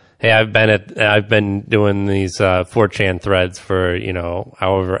school. Hey, I've been doing these 4chan threads for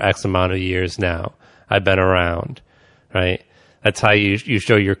however X amount of years now. I've been around, right? That's how you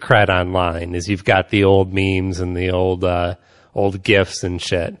show your cred online. Is you've got the old memes and the old GIFs and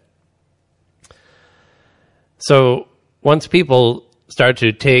shit. So once people start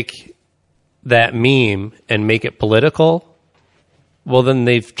to take that meme and make it political, well, then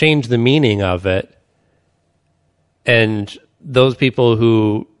they've changed the meaning of it. And those people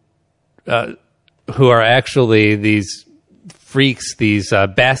who are actually these freaks, these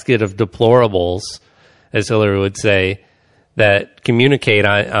basket of deplorables, as Hillary would say, that communicate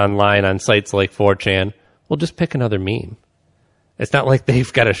online on sites like 4chan, well, just pick another meme. It's not like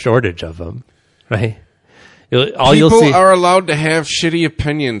they've got a shortage of them, right? People are allowed to have shitty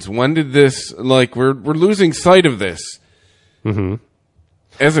opinions. When did this, we're losing sight of this. Mm-hmm.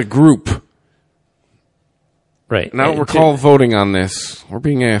 As a group. Right. Now we're called voting on this. We're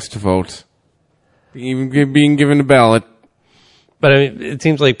being asked to vote. Even being given a ballot. But it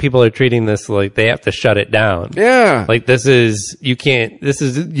seems like people are treating this like they have to shut it down. Yeah. Like this is using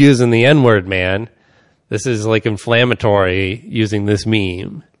the N-word, man. This is like inflammatory using this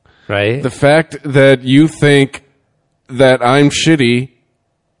meme, right? The fact that you think that I'm shitty,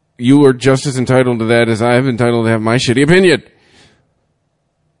 you are just as entitled to that as I am entitled to have my shitty opinion.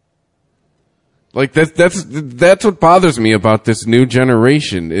 Like that's what bothers me about this new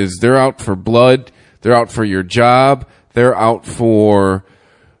generation is they're out for blood, they're out for your job, they're out for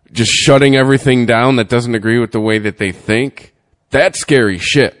just shutting everything down that doesn't agree with the way that they think. That's scary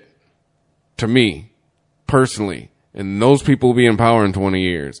shit to me, personally. And those people will be in power in 20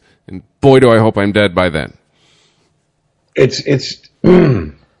 years. And boy, do I hope I'm dead by then. It's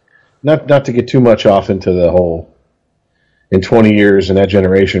not to get too much off into the whole in 20 years in that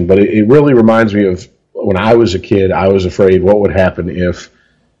generation, but it really reminds me of when I was a kid. I was afraid what would happen if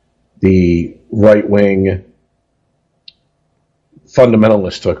the right-wing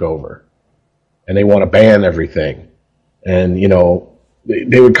fundamentalists took over and they want to ban everything. And,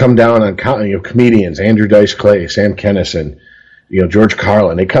 they would come down on comedians, Andrew Dice Clay, Sam Kinison, George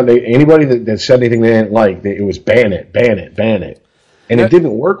Carlin. Anybody that said anything they didn't like, it was ban it. And it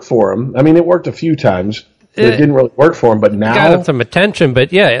didn't work for them. I mean, it worked a few times. It didn't really work for him, but now... Got him some attention,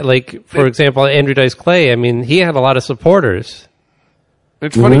 but yeah, for example, Andrew Dice Clay, I mean, he had a lot of supporters.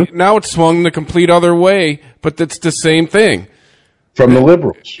 It's funny, now it's swung the complete other way, but that's the same thing. From the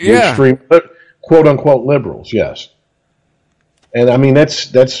liberals. Yeah. Extreme, quote-unquote liberals, yes. And, I mean,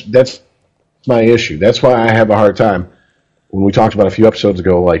 that's my issue. That's why I have a hard time, when we talked about a few episodes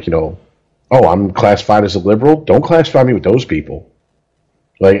ago, I'm classified as a liberal. Don't classify me with those people.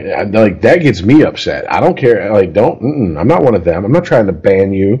 Like that gets me upset. I don't care. I'm not one of them. I'm not trying to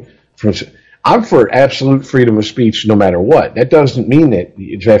ban you from. I'm for absolute freedom of speech, no matter what. That doesn't mean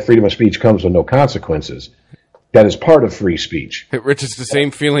that freedom of speech comes with no consequences. That is part of free speech. Hey, Rich, it's the same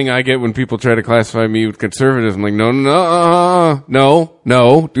feeling I get when people try to classify me with conservatism. I'm like,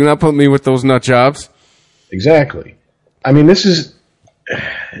 no, do not put me with those nut jobs. Exactly. I mean, this is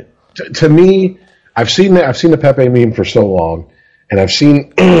to me. I've seen the Pepe meme for so long. And I've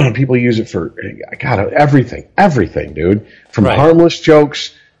seen people use it for, God, everything, dude. From harmless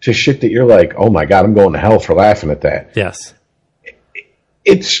jokes to shit that you're like, oh my God, I'm going to hell for laughing at that. Yes.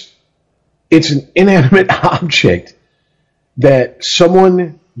 It's an inanimate object that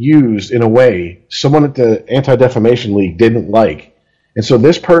someone used in a way someone at the Anti-Defamation League didn't like. And so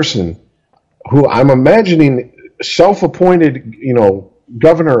this person, who I'm imagining self-appointed,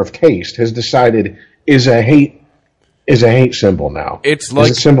 governor of taste, has decided is a hate symbol now. It's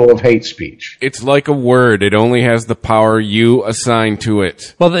like a symbol of hate speech. It's like a word. It only has the power you assign to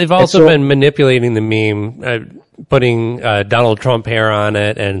it. Well, they've also been manipulating the meme, putting Donald Trump hair on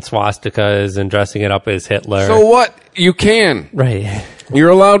it and swastikas and dressing it up as Hitler. So what? You can. Right.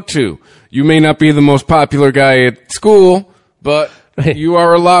 You're allowed to. You may not be the most popular guy at school, but you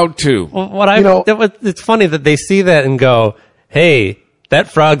are allowed to. Well, it's funny that they see that and go, hey, that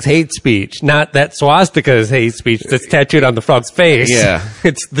frog's hate speech, not that swastika is hate speech that's tattooed on the frog's face. Yeah.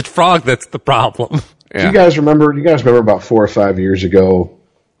 It's the frog that's the problem. Yeah. Do you guys remember about 4 or 5 years ago,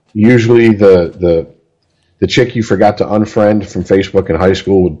 usually the chick you forgot to unfriend from Facebook in high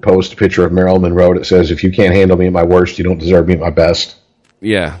school would post a picture of Marilyn Monroe that says, if you can't handle me at my worst, you don't deserve me at my best.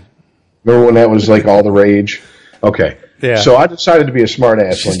 Yeah. Remember when that was like all the rage? Okay. Yeah. So I decided to be a smart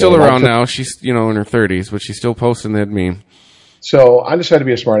ass. She's still around now. She's, in her 30s, but she's still posting that meme. So I decided to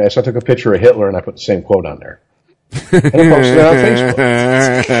be a smart ass. I took a picture of Hitler and I put the same quote on there. And I posted it on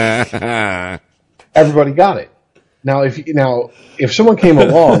Facebook. Everybody got it. Now, if someone came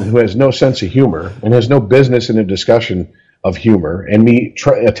along who has no sense of humor and has no business in a discussion of humor, and me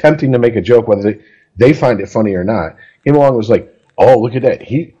attempting to make a joke, whether they find it funny or not, came along and was like, "Oh, look at that!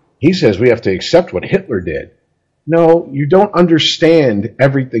 He says we have to accept what Hitler did." No, you don't understand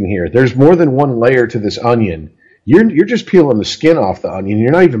everything here. There's more than one layer to this onion. You're just peeling the skin off the onion.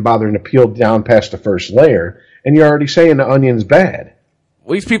 You're not even bothering to peel down past the first layer, and you're already saying the onion's bad.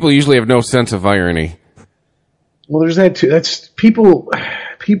 Well, these people usually have no sense of irony. Well, there's that too. That's people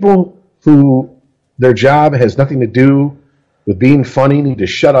who their job has nothing to do with being funny need to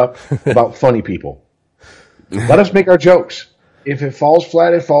shut up about funny people. Let us make our jokes. If it falls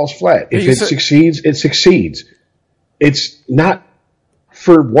flat, it falls flat. If it succeeds, it succeeds. It's not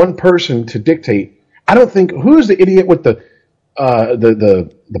for one person to dictate. I don't think, who's the idiot with the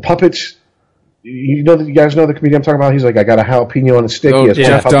puppets? You guys know the comedian I'm talking about? He's like, I got a jalapeno on a stick. Oh,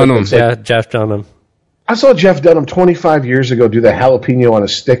 Jeff Dunham. Yeah, Jeff Dunham. I saw Jeff Dunham 25 years ago do the jalapeno on a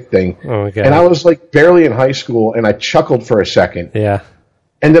stick thing. Oh my God. And I was like barely in high school and I chuckled for a second. Yeah.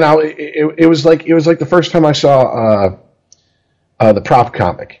 And then it was like the first time I saw the prop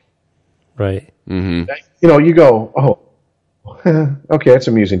comic. Right. Mm-hmm. You go, oh, okay, that's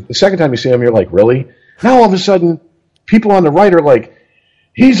amusing. The second time you see him, you're like, really? Now all of a sudden, people on the right are like,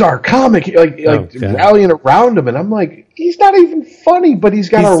 he's our comic, rallying around him, and I'm like, he's not even funny, but he's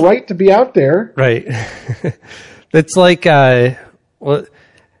got a right to be out there. Right. It's like, like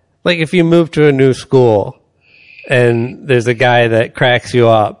if you move to a new school and there's a guy that cracks you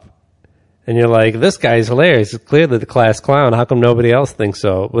up, and you're like, this guy's hilarious. He's clearly the class clown. How come nobody else thinks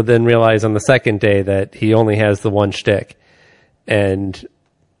so? But then realize on the second day that he only has the one shtick. And,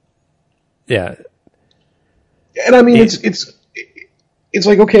 yeah. And I mean, it's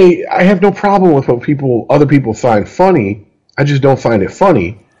like, okay, I have no problem with what other people find funny. I just don't find it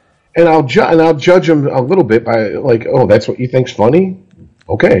funny. And I'll judge them a little bit by like, oh, that's what you think's funny?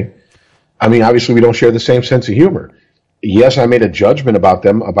 Okay. I mean, obviously we don't share the same sense of humor. Yes, I made a judgment about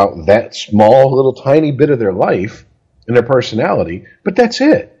them, about that small little tiny bit of their life and their personality, but that's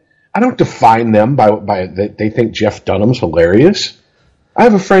it. I don't define them by that they think Jeff Dunham's hilarious. I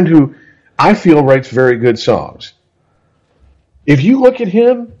have a friend who I feel writes very good songs. If you look at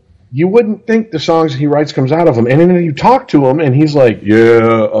him, you wouldn't think the songs he writes comes out of him. And then you talk to him, and he's like,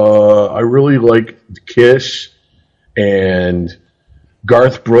 I really like Kiss and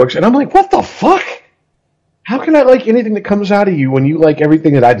Garth Brooks. And I'm like, what the fuck? How can I like anything that comes out of you when you like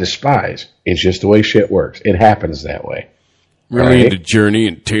everything that I despise? It's just the way shit works. It happens that way. Really into Journey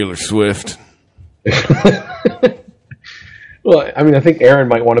and Taylor Swift. Well, I mean, I think Aaron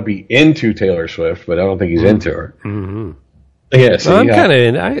might want to be into Taylor Swift, but I don't think he's into her. Mm-hmm. Yeah, so I'm kind of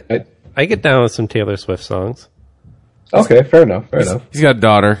in. I get down with some Taylor Swift songs. Okay, fair enough. He's got a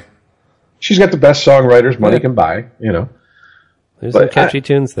daughter. She's got the best songwriters money can buy, There's some catchy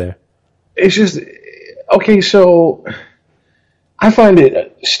tunes there. It's just, okay, so I find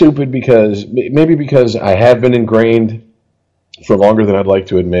it stupid because I have been ingrained for longer than I'd like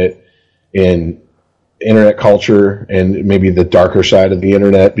to admit in internet culture and maybe the darker side of the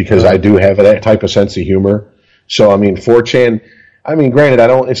internet because I do have that type of sense of humor. So, I mean, 4chan, granted, I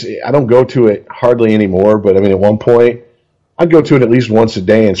don't go to it hardly anymore, but I mean, at one point, I'd go to it at least once a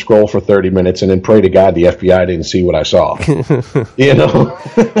day and scroll for 30 minutes and then pray to God the FBI didn't see what I saw.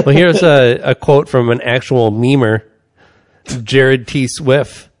 Well, here's a quote from an actual memer, Jared T.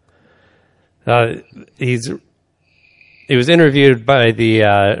 Swift. He was interviewed by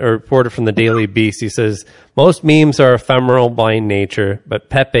a reporter from the Daily Beast. He says, most memes are ephemeral by nature, but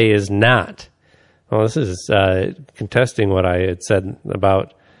Pepe is not. Well, this is contesting what I had said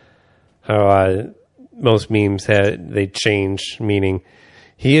about how most memes they change meaning.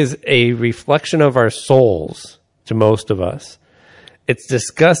 He is a reflection of our souls to most of us. It's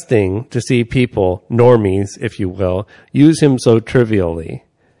disgusting to see people, normies, if you will, use him so trivially.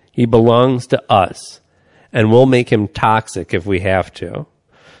 He belongs to us, and we'll make him toxic if we have to.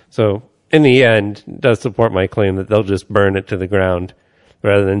 So in the end, does support my claim that they'll just burn it to the ground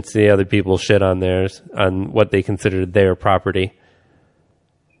rather than see other people shit on theirs, on what they consider their property.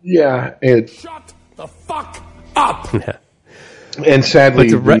 Yeah, Shut the fuck up. Yeah. And sadly,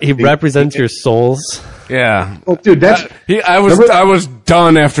 He represents your souls. Yeah. Oh, dude, that's I was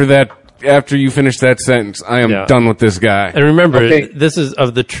done after that. After you finished that sentence, I am done with this guy. And remember, this is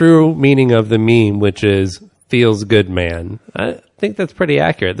of the true meaning of the meme, which is feels good man. I think that's pretty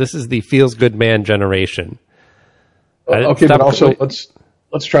accurate. This is the feels good man generation. okay. But also,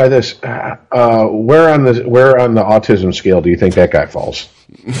 let's try this. Where on the autism scale do you think that guy falls?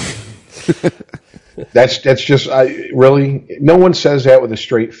 That's just really. No one says that with a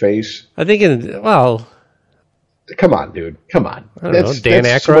straight face. I think come on, dude. Come on. I don't know, Dan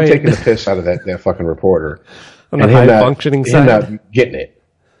that's someone Aykroyd taking the piss out of that fucking reporter. on the high functioning him side. not getting it.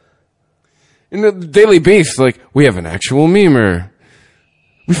 In the Daily Beast, like, we have an actual memer.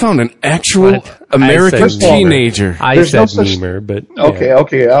 We found an actual What? American I said teenager. I There's said no such- memer, but Okay. I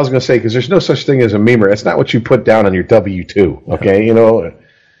was going to say, because there's no such thing as a memer. It's not what you put down on your W-2, okay? You know,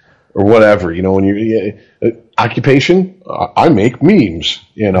 or whatever. You know, when you occupation, I make memes.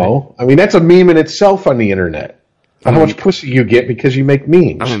 You know, I mean, that's a meme in itself on the internet. How much pussy you get because you make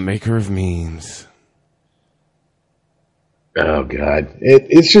memes? I'm a maker of memes. Oh God,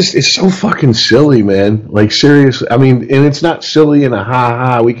 it's so fucking silly, man. Like seriously, I mean, and it's not silly in a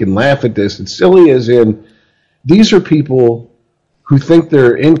ha we can laugh at this. It's silly as in these are people who think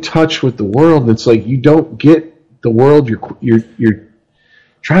they're in touch with the world. And it's like you don't get the world you're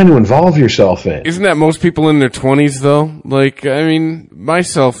trying to involve yourself in. Isn't that most people in their 20s though? Like, I mean,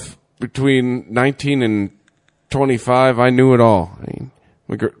 myself between 19 and 25, I knew it all. I mean,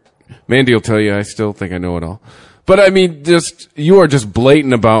 Mandy will tell you I still think I know it all. But I mean, you are just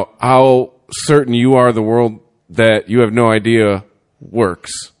blatant about how certain you are the world that you have no idea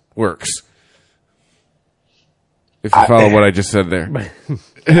works. If you follow what I just said there.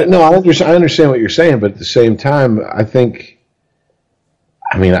 No, I understand what you're saying, but at the same time, I think,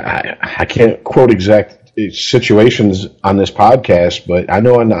 I mean, I can't quote exact situations on this podcast, but I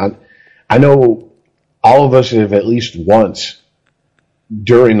know all of us have at least once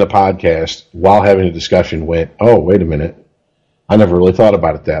during the podcast, while having a discussion, went, oh, wait a minute, I never really thought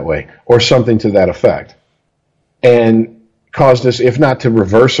about it that way, or something to that effect, and caused us, if not to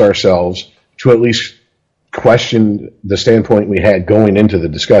reverse ourselves, to at least question the standpoint we had going into the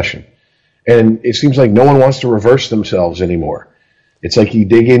discussion. And it seems like no one wants to reverse themselves anymore. It's like you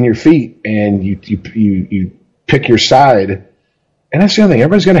dig in your feet and you pick your side. And that's the other thing.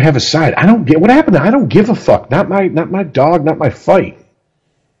 Everybody's going to have a side. I don't get what happened. I don't give a fuck. Not my dog. Not my fight.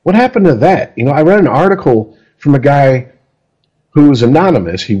 What happened to that? You know, I read an article from a guy who was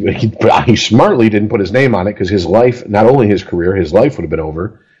anonymous. He smartly didn't put his name on it because his life, not only his career, his life would have been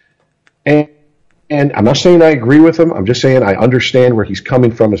over. And I'm not saying I agree with him. I'm just saying I understand where he's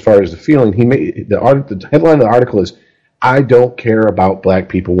coming from as far as the feeling. The headline of the article is, "I don't care about black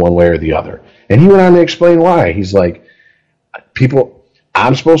people one way or the other." And he went on to explain why. He's like,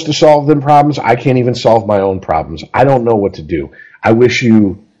 I'm supposed to solve them problems. I can't even solve my own problems. I don't know what to do. I wish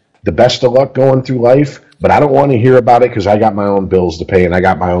you the best of luck going through life, but I don't want to hear about it because I got my own bills to pay and I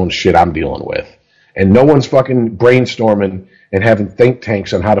got my own shit I'm dealing with. And no one's fucking brainstorming and having think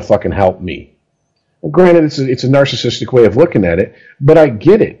tanks on how to fucking help me. Well, granted, it's a narcissistic way of looking at it, but I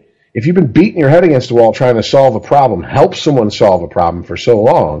get it. If you've been beating your head against the wall trying to solve a problem, help someone solve a problem for so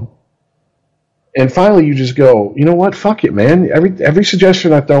long, and finally you just go, you know what, fuck it, man. Every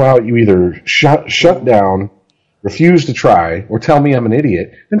suggestion I throw out, you either shut down, refuse to try, or tell me I'm an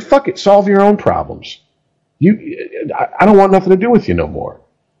idiot, then fuck it, solve your own problems. I don't want nothing to do with you no more.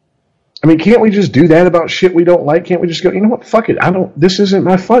 I mean, can't we just do that about shit we don't like? Can't we just go, you know what, fuck it, this isn't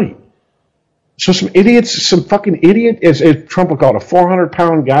my fight. So some fucking idiot, as Trump would call it, a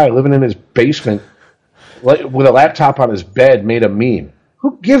 400-pound guy living in his basement with a laptop on his bed made a meme.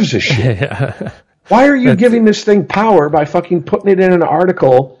 Who gives a shit? Yeah. Why are you giving this thing power by fucking putting it in an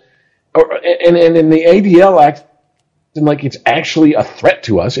article and in the ADL Act and like it's actually a threat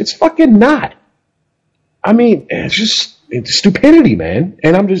to us? It's fucking not. I mean, it's stupidity, man.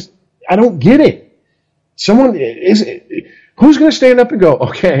 And I don't get it. Who's going to stand up and go,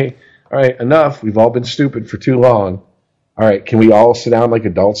 okay, all right, enough. We've all been stupid for too long. All right, can we all sit down like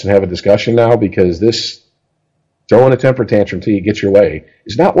adults and have a discussion now? Because this throwing a temper tantrum till you get your way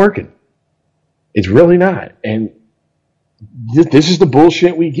is not working. It's really not. And this is the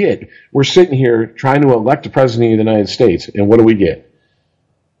bullshit we get. We're sitting here trying to elect a president of the United States, and what do we get?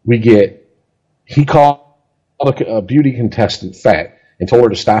 He called a beauty contestant fat and told her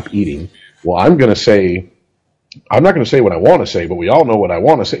to stop eating. Well, I'm going to say I'm not going to say what I want to say, but we all know what I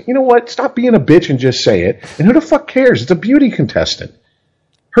want to say. You know what? Stop being a bitch and just say it. And who the fuck cares? It's a beauty contestant.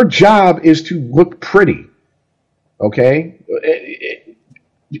 Her job is to look pretty. Okay?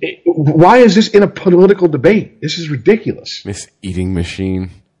 Why is this in a political debate? This is ridiculous. Miss Eating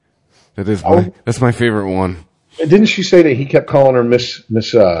Machine. That's my favorite one. Didn't she say that he kept calling her Miss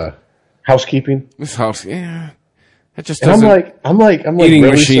Housekeeping? Miss House, yeah. That just and doesn't. I'm like, Eating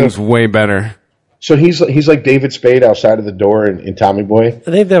really? Machine's way better. So he's like David Spade outside of the door in Tommy Boy. I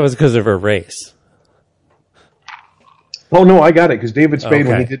think that was because of her race. Oh no, I got it because David Spade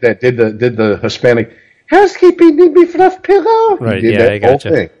when he did that did the Hispanic housekeeping need me fluff pillow. Right? He did Yeah, that I got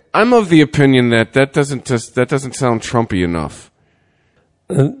you. thing. I'm of the opinion that doesn't sound Trumpy enough.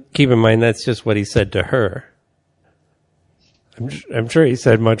 Keep in mind that's just what he said to her. I'm sure he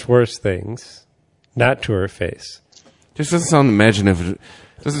said much worse things, not to her face. Just doesn't sound imaginative.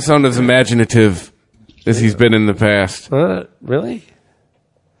 Doesn't sound as imaginative as he's been in the past. Really?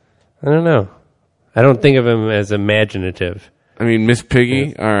 I don't know. I don't think of him as imaginative. I mean, Miss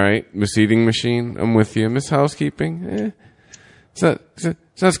Piggy, all right. Miss Eating Machine, I'm with you. Miss Housekeeping, it's not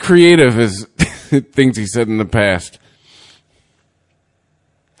as creative as things he said in the past.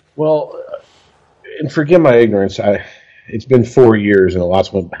 Well, and forgive my ignorance. It's been 4 years, and a lot's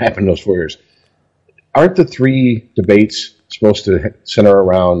happened in those 4 years. Aren't the 3 debates supposed to center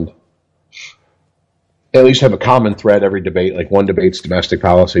around at least have a common thread every debate? Like one debate's domestic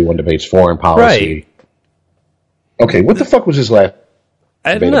policy, one debate's foreign policy. Right. Okay, what the fuck was his last?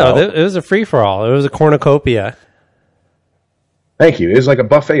 I don't know. It was a free for all. It was a cornucopia. Thank you. It was like a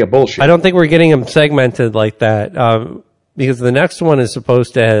buffet of bullshit. I don't think we're getting them segmented like that because the next one is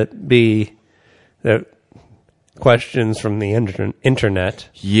supposed to be the questions from the internet.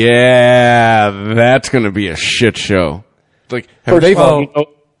 Yeah, that's going to be a shit show. Like, First of all,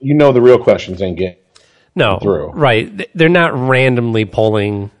 you know the real questions ain't getting through. Right. They're not randomly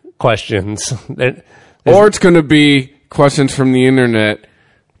polling questions. Or it's going to be questions from the internet,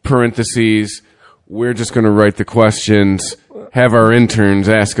 parentheses, we're just going to write the questions, have our interns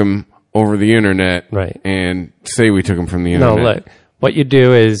ask them over the internet, right, and say we took them from the internet. No, look, what you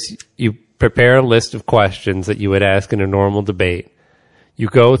do is you prepare a list of questions that you would ask in a normal debate. You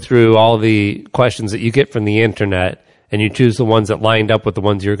go through all the questions that you get from the internet, and you choose the ones that lined up with the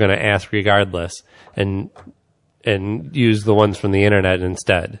ones you're going to ask regardless, and use the ones from the internet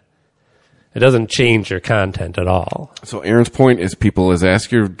instead. It doesn't change your content at all. So Aaron's point is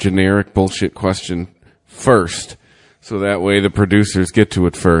ask your generic bullshit question first, so that way the producers get to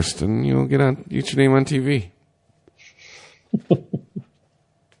it first, and you'll get your name on TV.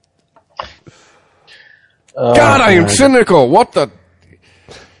 God, I am cynical. What the?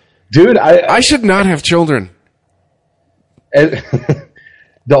 Dude, I should not have children. The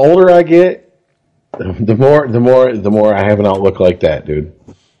older I get, the more I have an outlook like that, dude.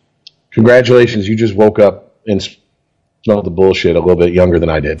 Congratulations, you just woke up and smelled the bullshit a little bit younger than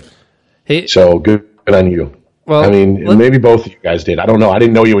I did. Hey, so good on you. Well, I mean, maybe both of you guys did. I don't know. I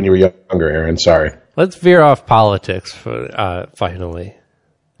didn't know you when you were younger, Aaron. Sorry. Let's veer off politics for finally.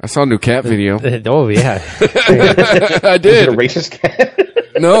 I saw a new cat video. Oh, yeah. I did. Is it a racist cat?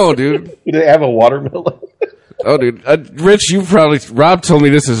 No, dude. Did it have a watermelon? Oh, dude. Rich, Rob told me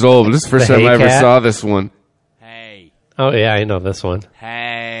this is old, but this is the first time I ever saw this one. Hey. Oh, yeah, I know this one.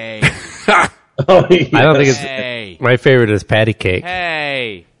 Hey. Oh, yes. I don't think it's... My favorite is Patty Cake.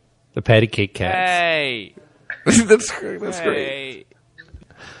 Hey. The Patty Cake cats. Hey. That's great. That's great.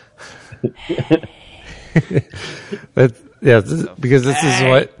 Because this is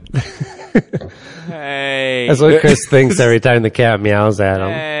what... Hey. That's what Chris thinks every time the cat meows at him.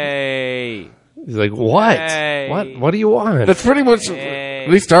 Hey. He's like, what? Hey. What do you want? That's pretty much... At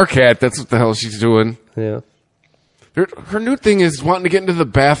least our cat, that's what the hell she's doing. Yeah. Her new thing is wanting to get into the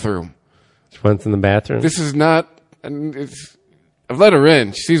bathroom. She went in the bathroom? This is not... I've let her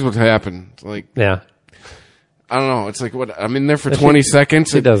in. She sees what's happened. Like, yeah. I don't know. It's like, what? I'm in there for 20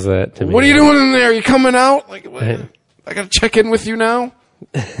 seconds. She does that to me. What are you doing in there? You coming out? Like, what? I got to check in with you now?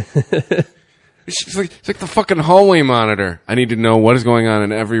 It's like the fucking hallway monitor. I need to know what is going on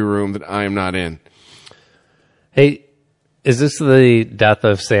in every room that I am not in. Hey, is this the death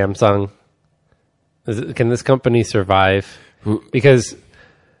of Samsung? Can this company survive? Because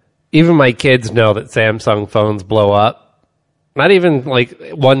even my kids know that Samsung phones blow up. Not even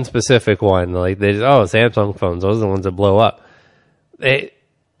like one specific one. Like they just, Samsung phones, those are the ones that blow up. They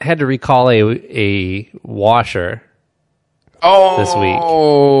had to recall a washer this week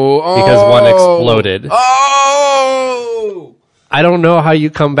because one exploded. Oh! I don't know how you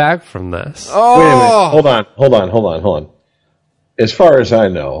come back from this. Wait a minute. Hold on. as far as I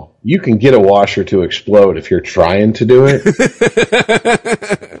know, you can get a washer to explode if you're trying to do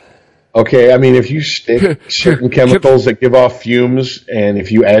it. Okay, I mean, if you stick certain chemicals that give off fumes, and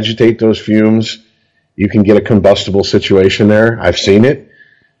if you agitate those fumes, you can get a combustible situation there. I've seen it.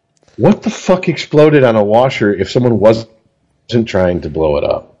 What the fuck exploded on a washer if someone wasn't trying to blow it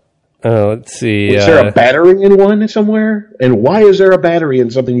up? Let's see. Is there a battery in one somewhere? And why is there a battery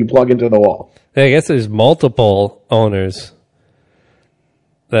in something you plug into the wall? I guess there's multiple owners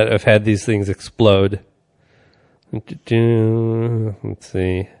that have had these things explode. Let's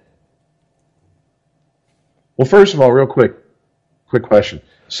see. Well, first of all, real quick question.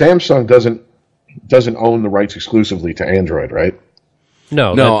 Samsung doesn't own the rights exclusively to Android, right?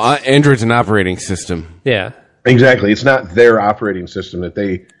 No, Android's an operating system. Yeah. Exactly. It's not their operating system that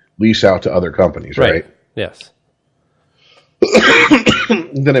they lease out to other companies, right? Yes.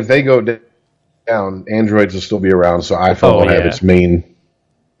 Then if they go down, Androids will still be around, so iPhone will have its main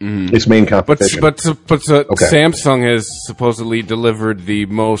competition. But Samsung has supposedly delivered the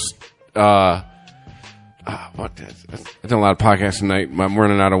most. I've done a lot of podcasts tonight. I'm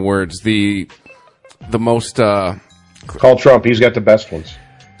running out of words. The most. Call Trump. He's got the best ones.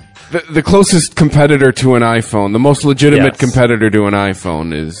 The closest competitor to an iPhone, the most legitimate competitor to an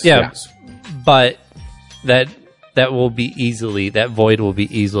iPhone is... But that void will be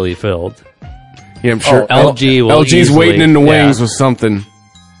easily filled. Yeah, I'm sure LG's waiting in the wings with something.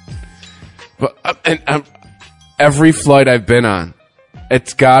 But every flight I've been on,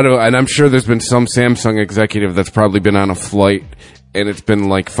 it's got to... And I'm sure there's been some Samsung executive that's probably been on a flight, and it's been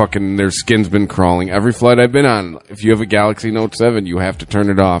like fucking... Their skin's been crawling. Every flight I've been on, if you have a Galaxy Note 7, you have to turn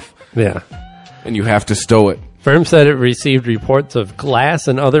it off. Yeah. And you have to stow it. Firm said it received reports of glass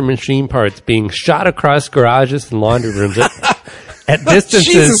and other machine parts being shot across garages and laundry rooms at distances...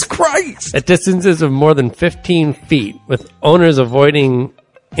 Jesus Christ! At distances of more than 15 feet, with owners avoiding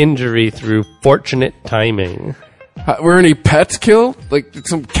injury through fortunate timing. Were any pets killed? Like, did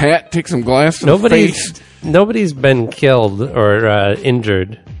some cat take some glass to the face? Nobody's been killed or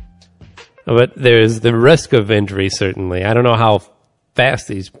injured. But there's the risk of injury, certainly. I don't know how fast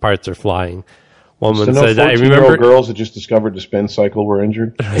these parts are flying. Woman said, I remember girls that just discovered the spin cycle were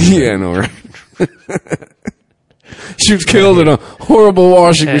injured. Yeah, I know, right? She was killed in a horrible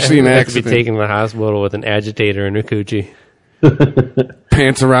washing machine accident. To be taken to the hospital with an agitator in her coochie.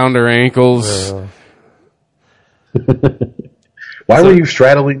 Pants around her ankles. Why were you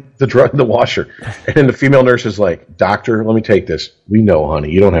straddling the washer? And the female nurse is like, "Doctor, let me take this." "We know,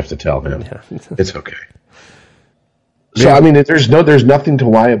 honey. You don't have to tell him. It's okay." So I mean, there's nothing to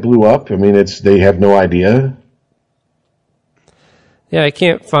why it blew up. I mean, they have no idea. Yeah, I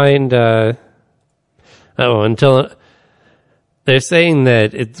can't find. Until they're saying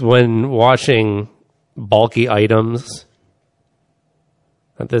that it's when washing bulky items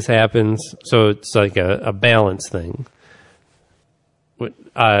that this happens. So it's like a balance thing.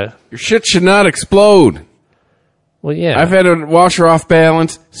 Your shit should not explode. Well, yeah, I've had a washer off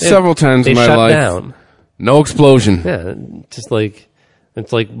balance several times in my life. Down. No explosion. Yeah, just like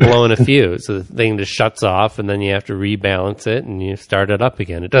it's like blowing a fuse. So the thing just shuts off, and then you have to rebalance it, and you start it up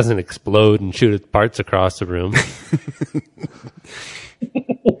again. It doesn't explode and shoot its parts across the room.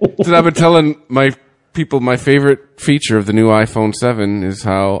 So I've been telling my people my favorite feature of the new iPhone 7 is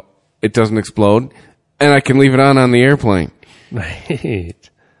how it doesn't explode, and I can leave it on the airplane. Right.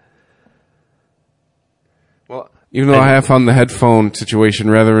 Well, even though I have found the headphone situation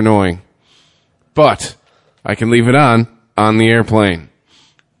rather annoying, but I can leave it on the airplane.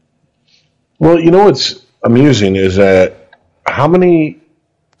 Well, you know what's amusing is that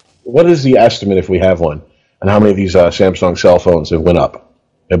what is the estimate, if we have one, on how many of these Samsung cell phones have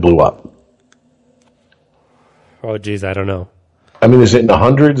blew up? Oh, geez, I don't know. I mean, is it in the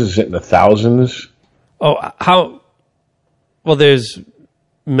hundreds? Is it in the thousands? Oh, how? Well, there's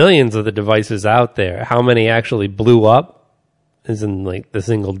millions of the devices out there. How many actually blew up is in like the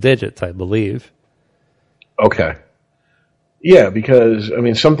single digits, I believe. Okay. Yeah, because, I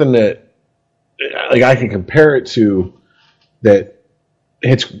mean, something that like I can compare it to that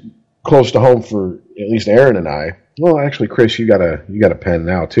hits close to home for at least Aaron and I. Well, actually, Chris, you got a pen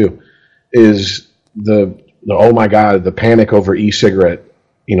now too. Is the oh my God, the panic over e-cigarette.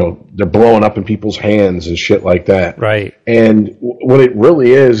 You know, they're blowing up in people's hands and shit like that. Right. And what it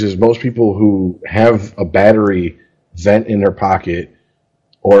really is most people who have a battery vent in their pocket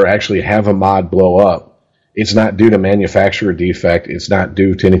or actually have a mod blow up, it's not due to manufacturer defect. It's not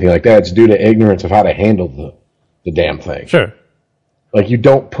due to anything like that. It's due to ignorance of how to handle the damn thing. Sure. Like, you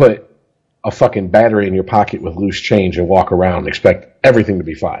don't put a fucking battery in your pocket with loose change and walk around and expect everything to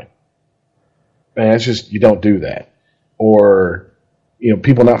be fine. And it's just, you don't do that. Or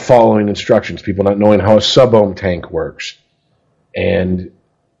people not following instructions, people not knowing how a sub-ohm tank works, and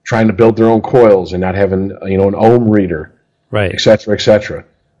trying to build their own coils and not having, an ohm reader, Right. et cetera, et cetera.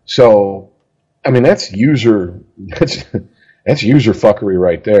 So, I mean, that's user fuckery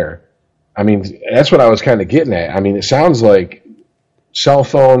right there. I mean, that's what I was kind of getting at. I mean, it sounds like cell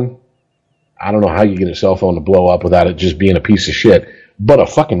phone. I don't know how you get a cell phone to blow up without it just being a piece of shit. But a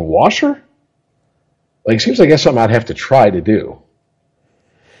fucking washer? Like, seems like that's something I'd have to try to do.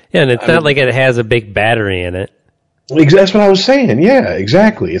 Yeah, and it's not like it has a big battery in it. That's what I was saying. Yeah,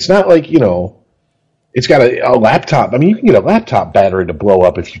 exactly. It's not like, it's got a laptop. I mean, you can get a laptop battery to blow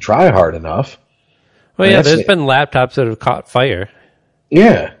up if you try hard enough. Well, yeah, there's been laptops that have caught fire.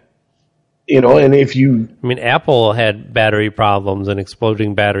 Yeah. And if you... I mean, Apple had battery problems and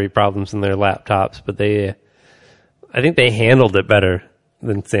exploding battery problems in their laptops, but I think they handled it better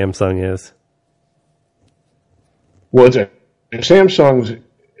than Samsung is. Well, Samsung's,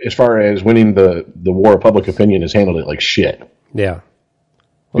 as far as winning the war of public opinion, has handled it like shit. Yeah.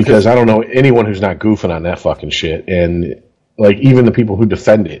 Because I don't know anyone who's not goofing on that fucking shit. And, like, even the people who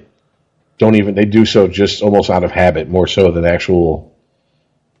defend it they do so just almost out of habit, more so than actual...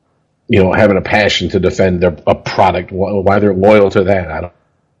 having a passion to defend a product, why they're loyal to that, I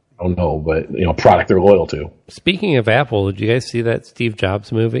don't know, but, product they're loyal to. Speaking of Apple, did you guys see that Steve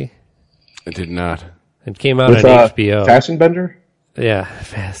Jobs movie? I did not. It came out With, on HBO. Fastenbender? Yeah,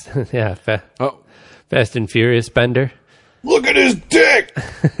 Fast and Furious Bender. Look at his dick!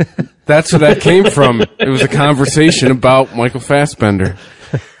 That's where that came from. It was a conversation about Michael Fassbender.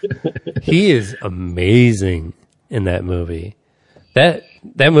 He is amazing in that movie. That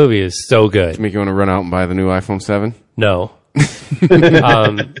movie is so good. Make you want to run out and buy the new iPhone 7? No.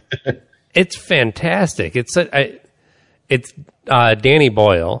 It's fantastic. It's Danny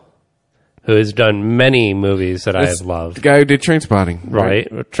Boyle, who has done many movies that I have loved. The guy who did Trainspotting. Right.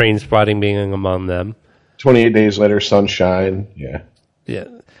 Trainspotting being among them. 28 Days Later, Sunshine. Yeah. Yeah.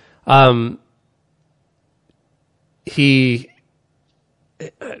 He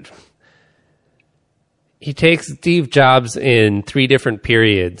takes Steve Jobs in 3 different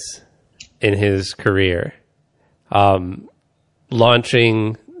periods in his career,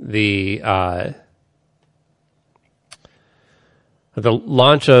 launching the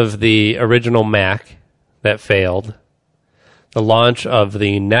launch of the original Mac that failed, the launch of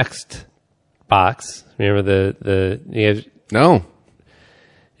the Next box. Remember No.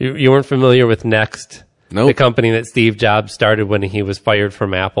 You weren't familiar with Next, Nope. the company that Steve Jobs started when he was fired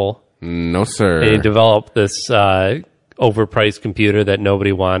from Apple. No, sir. And he developed this overpriced computer that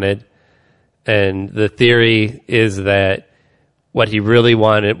nobody wanted. And the theory is that what he really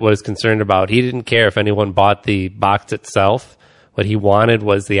was concerned about, he didn't care if anyone bought the box itself. What he wanted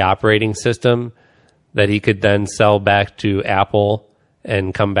was the operating system that he could then sell back to Apple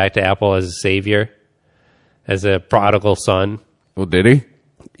and come back to Apple as a savior, as a prodigal son. Well, did he?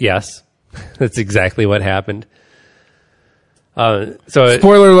 Yes. That's exactly what happened.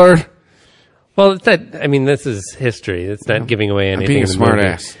 Spoiler alert. Well, it's not, I mean, this is history. It's not giving away anything. I'm being a in the smart movie.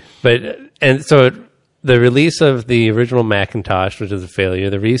 ass. The release of the original Macintosh, which was a failure,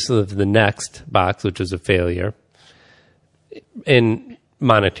 the release of the Next box, which was a failure in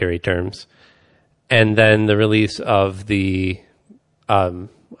monetary terms, and then the release of the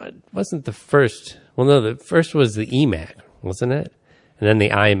wasn't the first. Well, no, the first was the eMac, wasn't it? And then the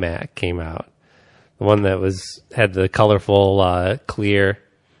iMac came out, the one that had the colorful, clear.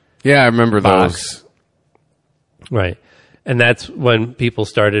 Yeah, I remember box. those. Right. And that's when people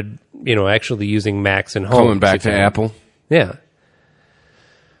started, actually using Macs and homes. Coming back to Apple. Yeah.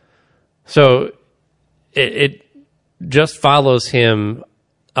 So it just follows him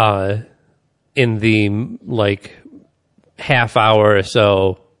in the half hour or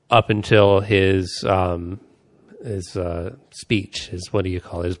so up until his speech, his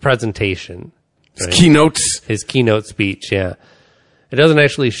presentation. His keynotes. His keynote speech, yeah. It doesn't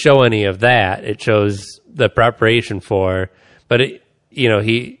actually show any of that. It shows the preparation but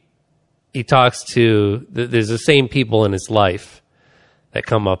he talks to, there's the same people in his life that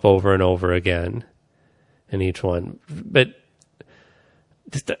come up over and over again in each one. But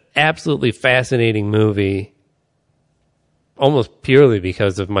just an absolutely fascinating movie, almost purely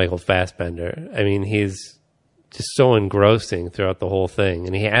because of Michael Fassbender. I mean, he's just so engrossing throughout the whole thing,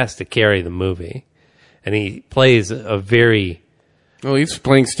 and he has to carry the movie. And he plays a very... Well, he's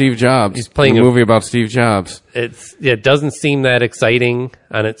playing Steve Jobs. He's playing a movie about Steve Jobs. It doesn't seem that exciting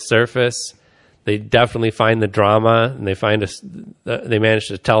on its surface. They definitely find the drama, and they manage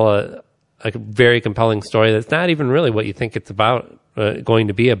to tell a very compelling story that's not even really what you think it's about, going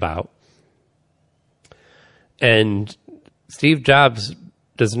to be about. And Steve Jobs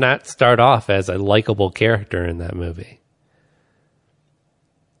does not start off as a likable character in that movie.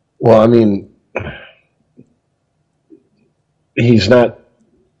 Well, I mean, he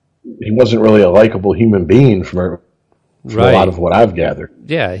wasn't really a likable human being from a lot of what I've gathered.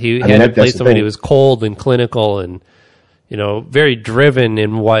 Yeah, he had to play somebody who was cold and clinical and, very driven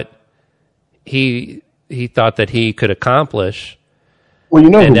in what he thought that he could accomplish.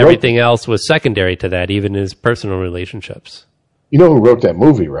 Well, and everything else was secondary to that, even his personal relationships. You know who wrote that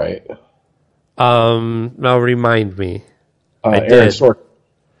movie, right? Now remind me. Aaron Sorkin.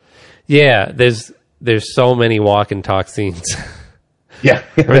 Yeah, there's so many walk and talk scenes. Yeah,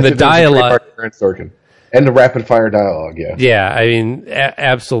 I mean, the dialogue. Aaron Sorkin. And the rapid fire dialogue, yeah. Yeah, I mean,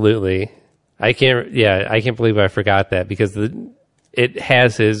 absolutely. I can't believe I forgot that because it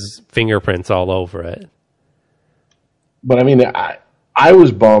has his fingerprints all over it. But I mean, I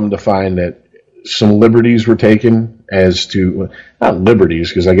was bummed to find that some liberties were taken as to, not liberties,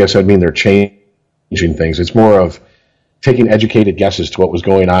 because I guess I'd mean they're changing things. It's more of taking educated guesses to what was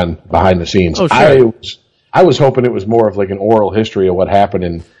going on behind the scenes. Oh, sure. I was hoping it was more of like an oral history of what happened,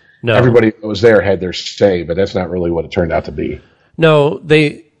 and everybody that was there had their say, but that's not really what it turned out to be. No.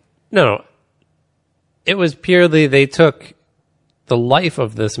 It was purely they took the life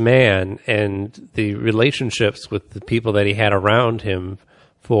of this man and the relationships with the people that he had around him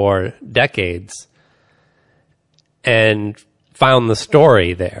for decades and found the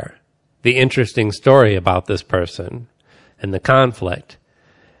story there, the interesting story about this person and the conflict,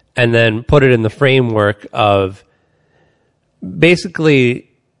 and then put it in the framework of basically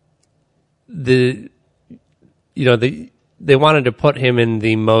they wanted to put him in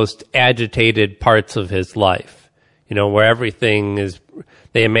the most agitated parts of his life, where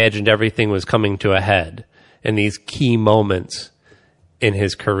they imagined everything was coming to a head in these key moments in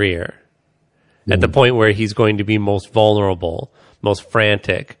his career, at the point where he's going to be most vulnerable, most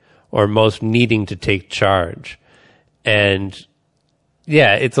frantic, or most needing to take charge. And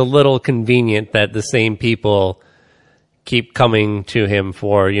yeah, it's a little convenient that the same people keep coming to him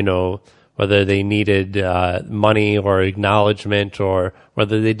for, whether they needed money or acknowledgement, or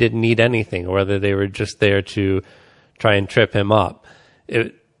whether they didn't need anything, or whether they were just there to try and trip him up.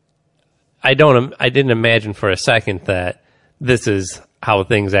 I didn't imagine for a second that this is how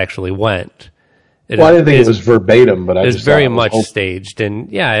things actually went. I didn't think it was verbatim, but it's very much staged.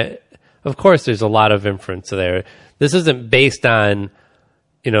 And yeah, of course there's a lot of inference there. This isn't based on,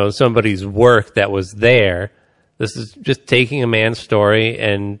 somebody's work that was there. This is just taking a man's story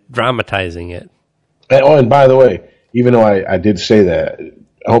and dramatizing it. And by the way, even though I did say that,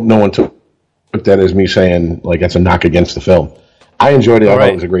 I hope no one took that as me saying, like, that's a knock against the film. I enjoyed it. I thought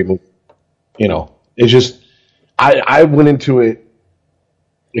it was a great movie. It's just, I went into it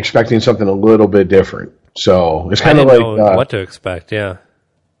expecting something a little bit different. So it's kind of like know what to expect. Yeah.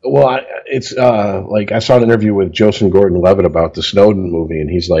 Well, it's like I saw an interview with Joseph Gordon-Levitt about the Snowden movie, and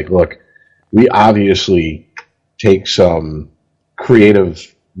he's like, "Look, we obviously take some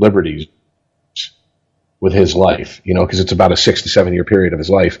creative liberties with his life, because it's about a 6 to 7 year period of his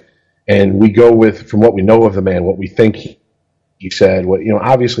life, and we go with from what we know of the man, what we think he said. What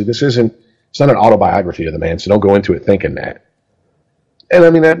obviously it's not an autobiography of the man, so don't go into it thinking that." And I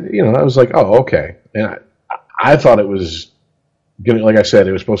mean, I was like, oh, okay. And I thought it was gonna, like I said,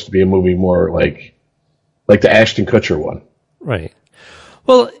 it was supposed to be a movie more like the Ashton Kutcher one. Right.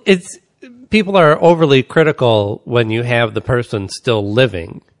 Well, people are overly critical when you have the person still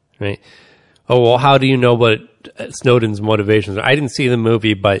living, right? Oh, well, how do you know what Snowden's motivations are? I didn't see the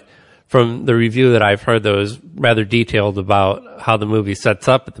movie, but from the review that I've heard that was rather detailed about how the movie sets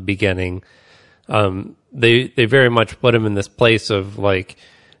up at the beginning, they very much put him in this place of, like,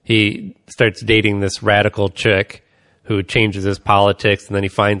 he starts dating this radical chick who changes his politics, and then he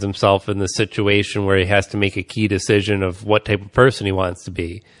finds himself in this situation where he has to make a key decision of what type of person he wants to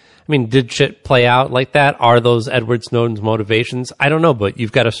be. I mean, did shit play out like that? Are those Edward Snowden's motivations? I don't know, but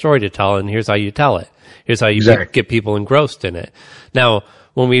you've got a story to tell, and here's how you tell it. Here's how you get people engrossed in it. Now,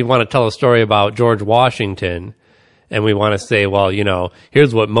 when we want to tell a story about George Washington, and we want to say, well,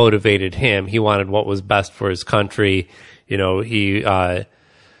 here's what motivated him. He wanted what was best for his country.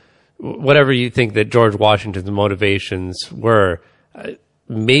 Whatever you think that George Washington's motivations were,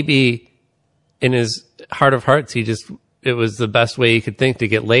 maybe in his heart of hearts, it was the best way he could think to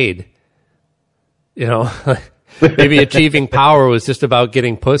get laid. Maybe achieving power was just about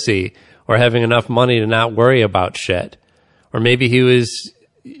getting pussy or having enough money to not worry about shit. Or maybe he was,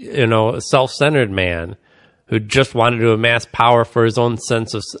 a self-centered man who just wanted to amass power for his own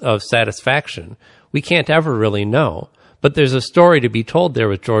sense of satisfaction. We can't ever really know. But there's a story to be told there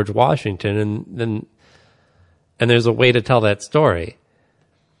with George Washington, and there's a way to tell that story.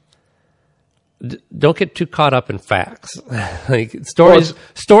 Don't get too caught up in facts. Like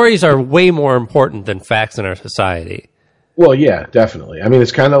stories are way more important than facts in our society. Well, yeah, definitely. I mean,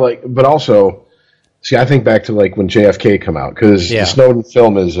 it's kind of like, but also, see, I think back to like when JFK come out, because the Snowden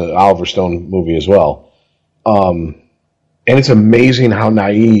film is an Oliver Stone movie as well. And it's amazing how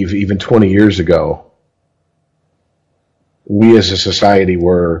naive, even 20 years ago, we as a society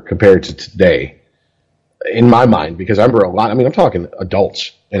were compared to today. In my mind, because I remember I'm talking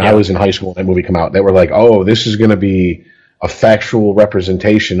adults, and I was in high school when that movie came out, that were like, oh, this is going to be a factual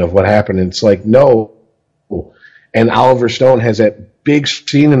representation of what happened. And it's like, no. And Oliver Stone has that big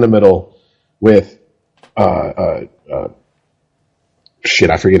scene in the middle with, I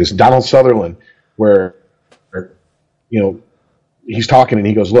forget his, Donald Sutherland, where, he's talking and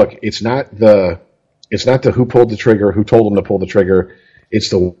he goes, look, it's not the who pulled the trigger, who told him to pull the trigger. It's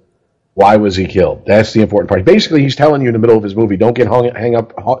the why was he killed. That's the important part. Basically, he's telling you in the middle of his movie, don't get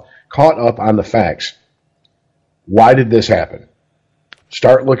caught up on the facts. Why did this happen?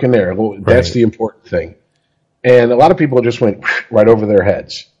 Start looking there. That's the important thing. And a lot of people just went right over their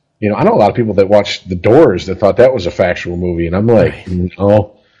heads. I know a lot of people that watched The Doors that thought that was a factual movie, and I'm like,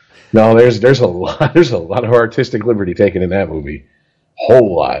 no, there's a lot of artistic liberty taken in that movie,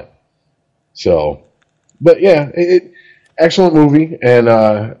 whole lot. So, but yeah, excellent movie, and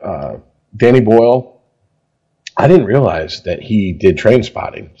Danny Boyle, I didn't realize that he did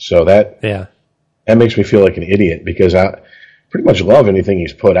Trainspotting, so that makes me feel like an idiot, because I pretty much love anything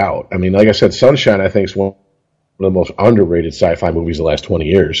he's put out. I mean, like I said, Sunshine, I think, is one of the most underrated sci-fi movies of the last 20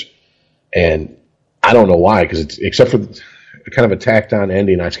 years, and I don't know why, because it's, except for kind of a tacked on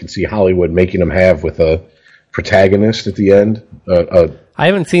ending, I can see Hollywood making them have with a protagonist at the end. I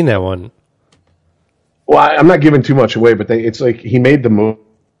haven't seen that one. Well, I'm not giving too much away, but it's like he made the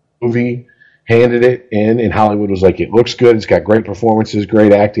movie, handed it in, and Hollywood was like, it looks good, it's got great performances,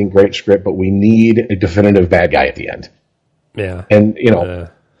 great acting, great script, but we need a definitive bad guy at the end. Yeah. And,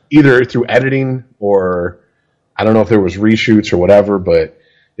 either through editing or I don't know if there was reshoots or whatever, but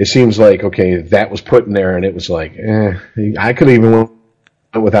it seems like, okay, that was put in there, and it was like, I could have even went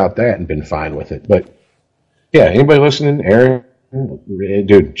without that and been fine with it. But, yeah, anybody listening, Aaron,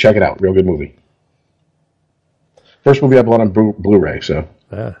 dude, check it out. Real good movie. First movie I bought on Blu-ray, so.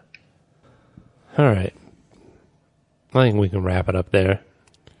 All right. I think we can wrap it up there.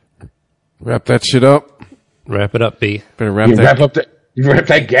 Wrap that shit up. Wrap it up, B. Better wrap You wrap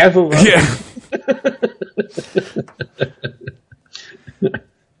that gavel up? Yeah.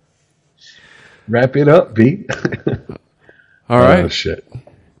 Wrap it up, B. All right. Oh, shit.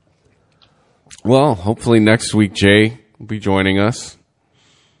 Well, hopefully next week Jay will be joining us.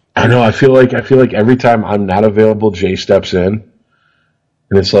 I know. I feel like every time I'm not available, Jay steps in,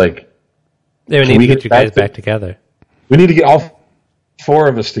 and it's like, we need to get you guys back together. We need to get all four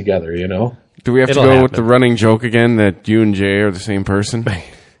of us together. Do we have to go with the running joke again that you and Jay are the same person?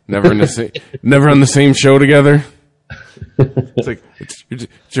 Never on the same show together. It's like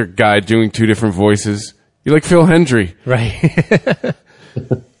it's your guy doing two different voices. You like Phil Hendry, right?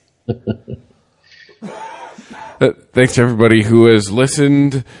 Thanks to everybody who has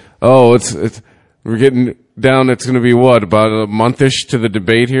listened. Oh, we're getting down. It's going to be about a monthish to the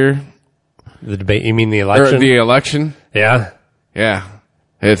debate here. The debate? You mean the election? Or the election? Yeah. Yeah.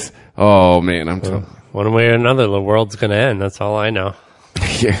 It's man, one way or another, the world's going to end. That's all I know.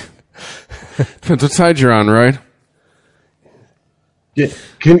 Yeah. Depends what side you're on, right? Yeah.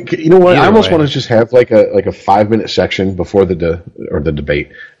 Can you know what? I almost want to just have like a 5-minute section before the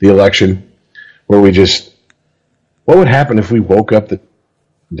debate, the election, where we just, what would happen if we woke up the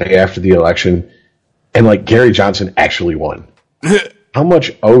day after the election and like Gary Johnson actually won? How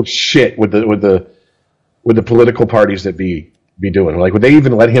much shit would the political parties that be doing? Like, would they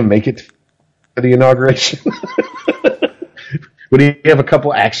even let him make it to the inauguration? Would he have a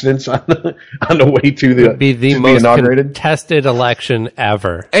couple accidents on the way to the be most inaugurated? Contested election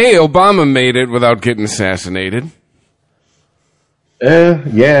ever. Hey, Obama made it without getting assassinated.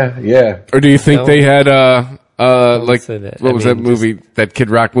 Yeah. Or do you think they had what was that movie? That Kid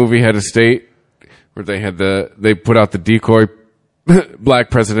Rock movie had a state where they put out the decoy black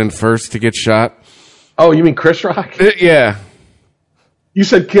president first to get shot. Oh, you mean Chris Rock? Yeah. You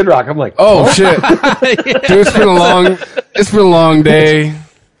said Kid Rock. I'm like, oh shit! Dude, it's been a long day.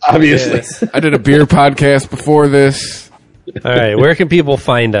 Obviously, yes. I did a beer podcast before this. All right, where can people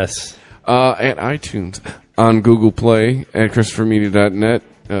find us? At iTunes, on Google Play, at ChristopherMedia.net,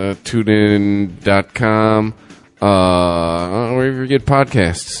 TuneIn.com, wherever you get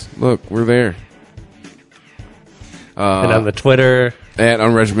podcasts. Look, we're there. And on the Twitter. At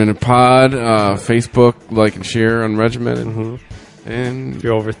Unregimented Pod. Facebook, like and share Unregimented. And If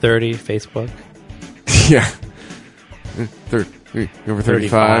you're over 30, Facebook. yeah. Over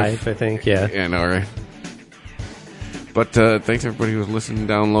 35. I think, yeah. Yeah, I know, right? But thanks everybody who's listened,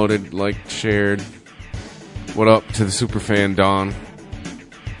 downloaded, liked, shared. What up to the superfan, Dawn?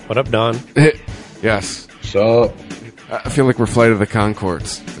 What up, Don? Yes. So, I feel like we're Flight of the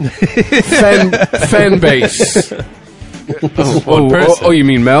Conchords. fan base. One person. Oh, you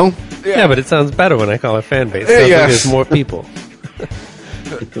mean Mel? Yeah, but it sounds better when I call it fan base. It sounds like there's more people.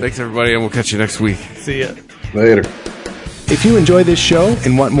 Thanks, everybody, and we'll catch you next week. See ya. later. If you enjoy this show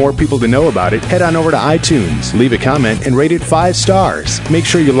and want more people to know about it, head on over to iTunes, leave a comment, and rate it 5 stars. Make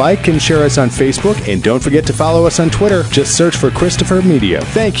sure you like and share us on Facebook, and don't forget to follow us on Twitter. Just search for Christopher Media.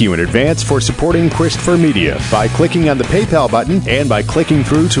 Thank you in advance for supporting Christopher Media by clicking on the PayPal button and by clicking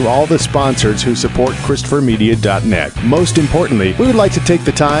through to all the sponsors who support ChristopherMedia.net. Most importantly, we would like to take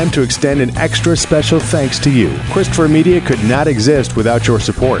the time to extend an extra special thanks to you. Christopher Media could not exist without your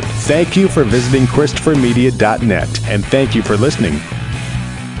support. Thank you for visiting ChristopherMedia.net, and thank you for listening.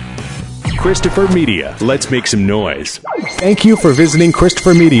 Christopher Media. Let's make some noise. Thank you for visiting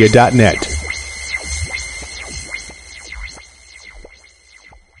ChristopherMedia.net.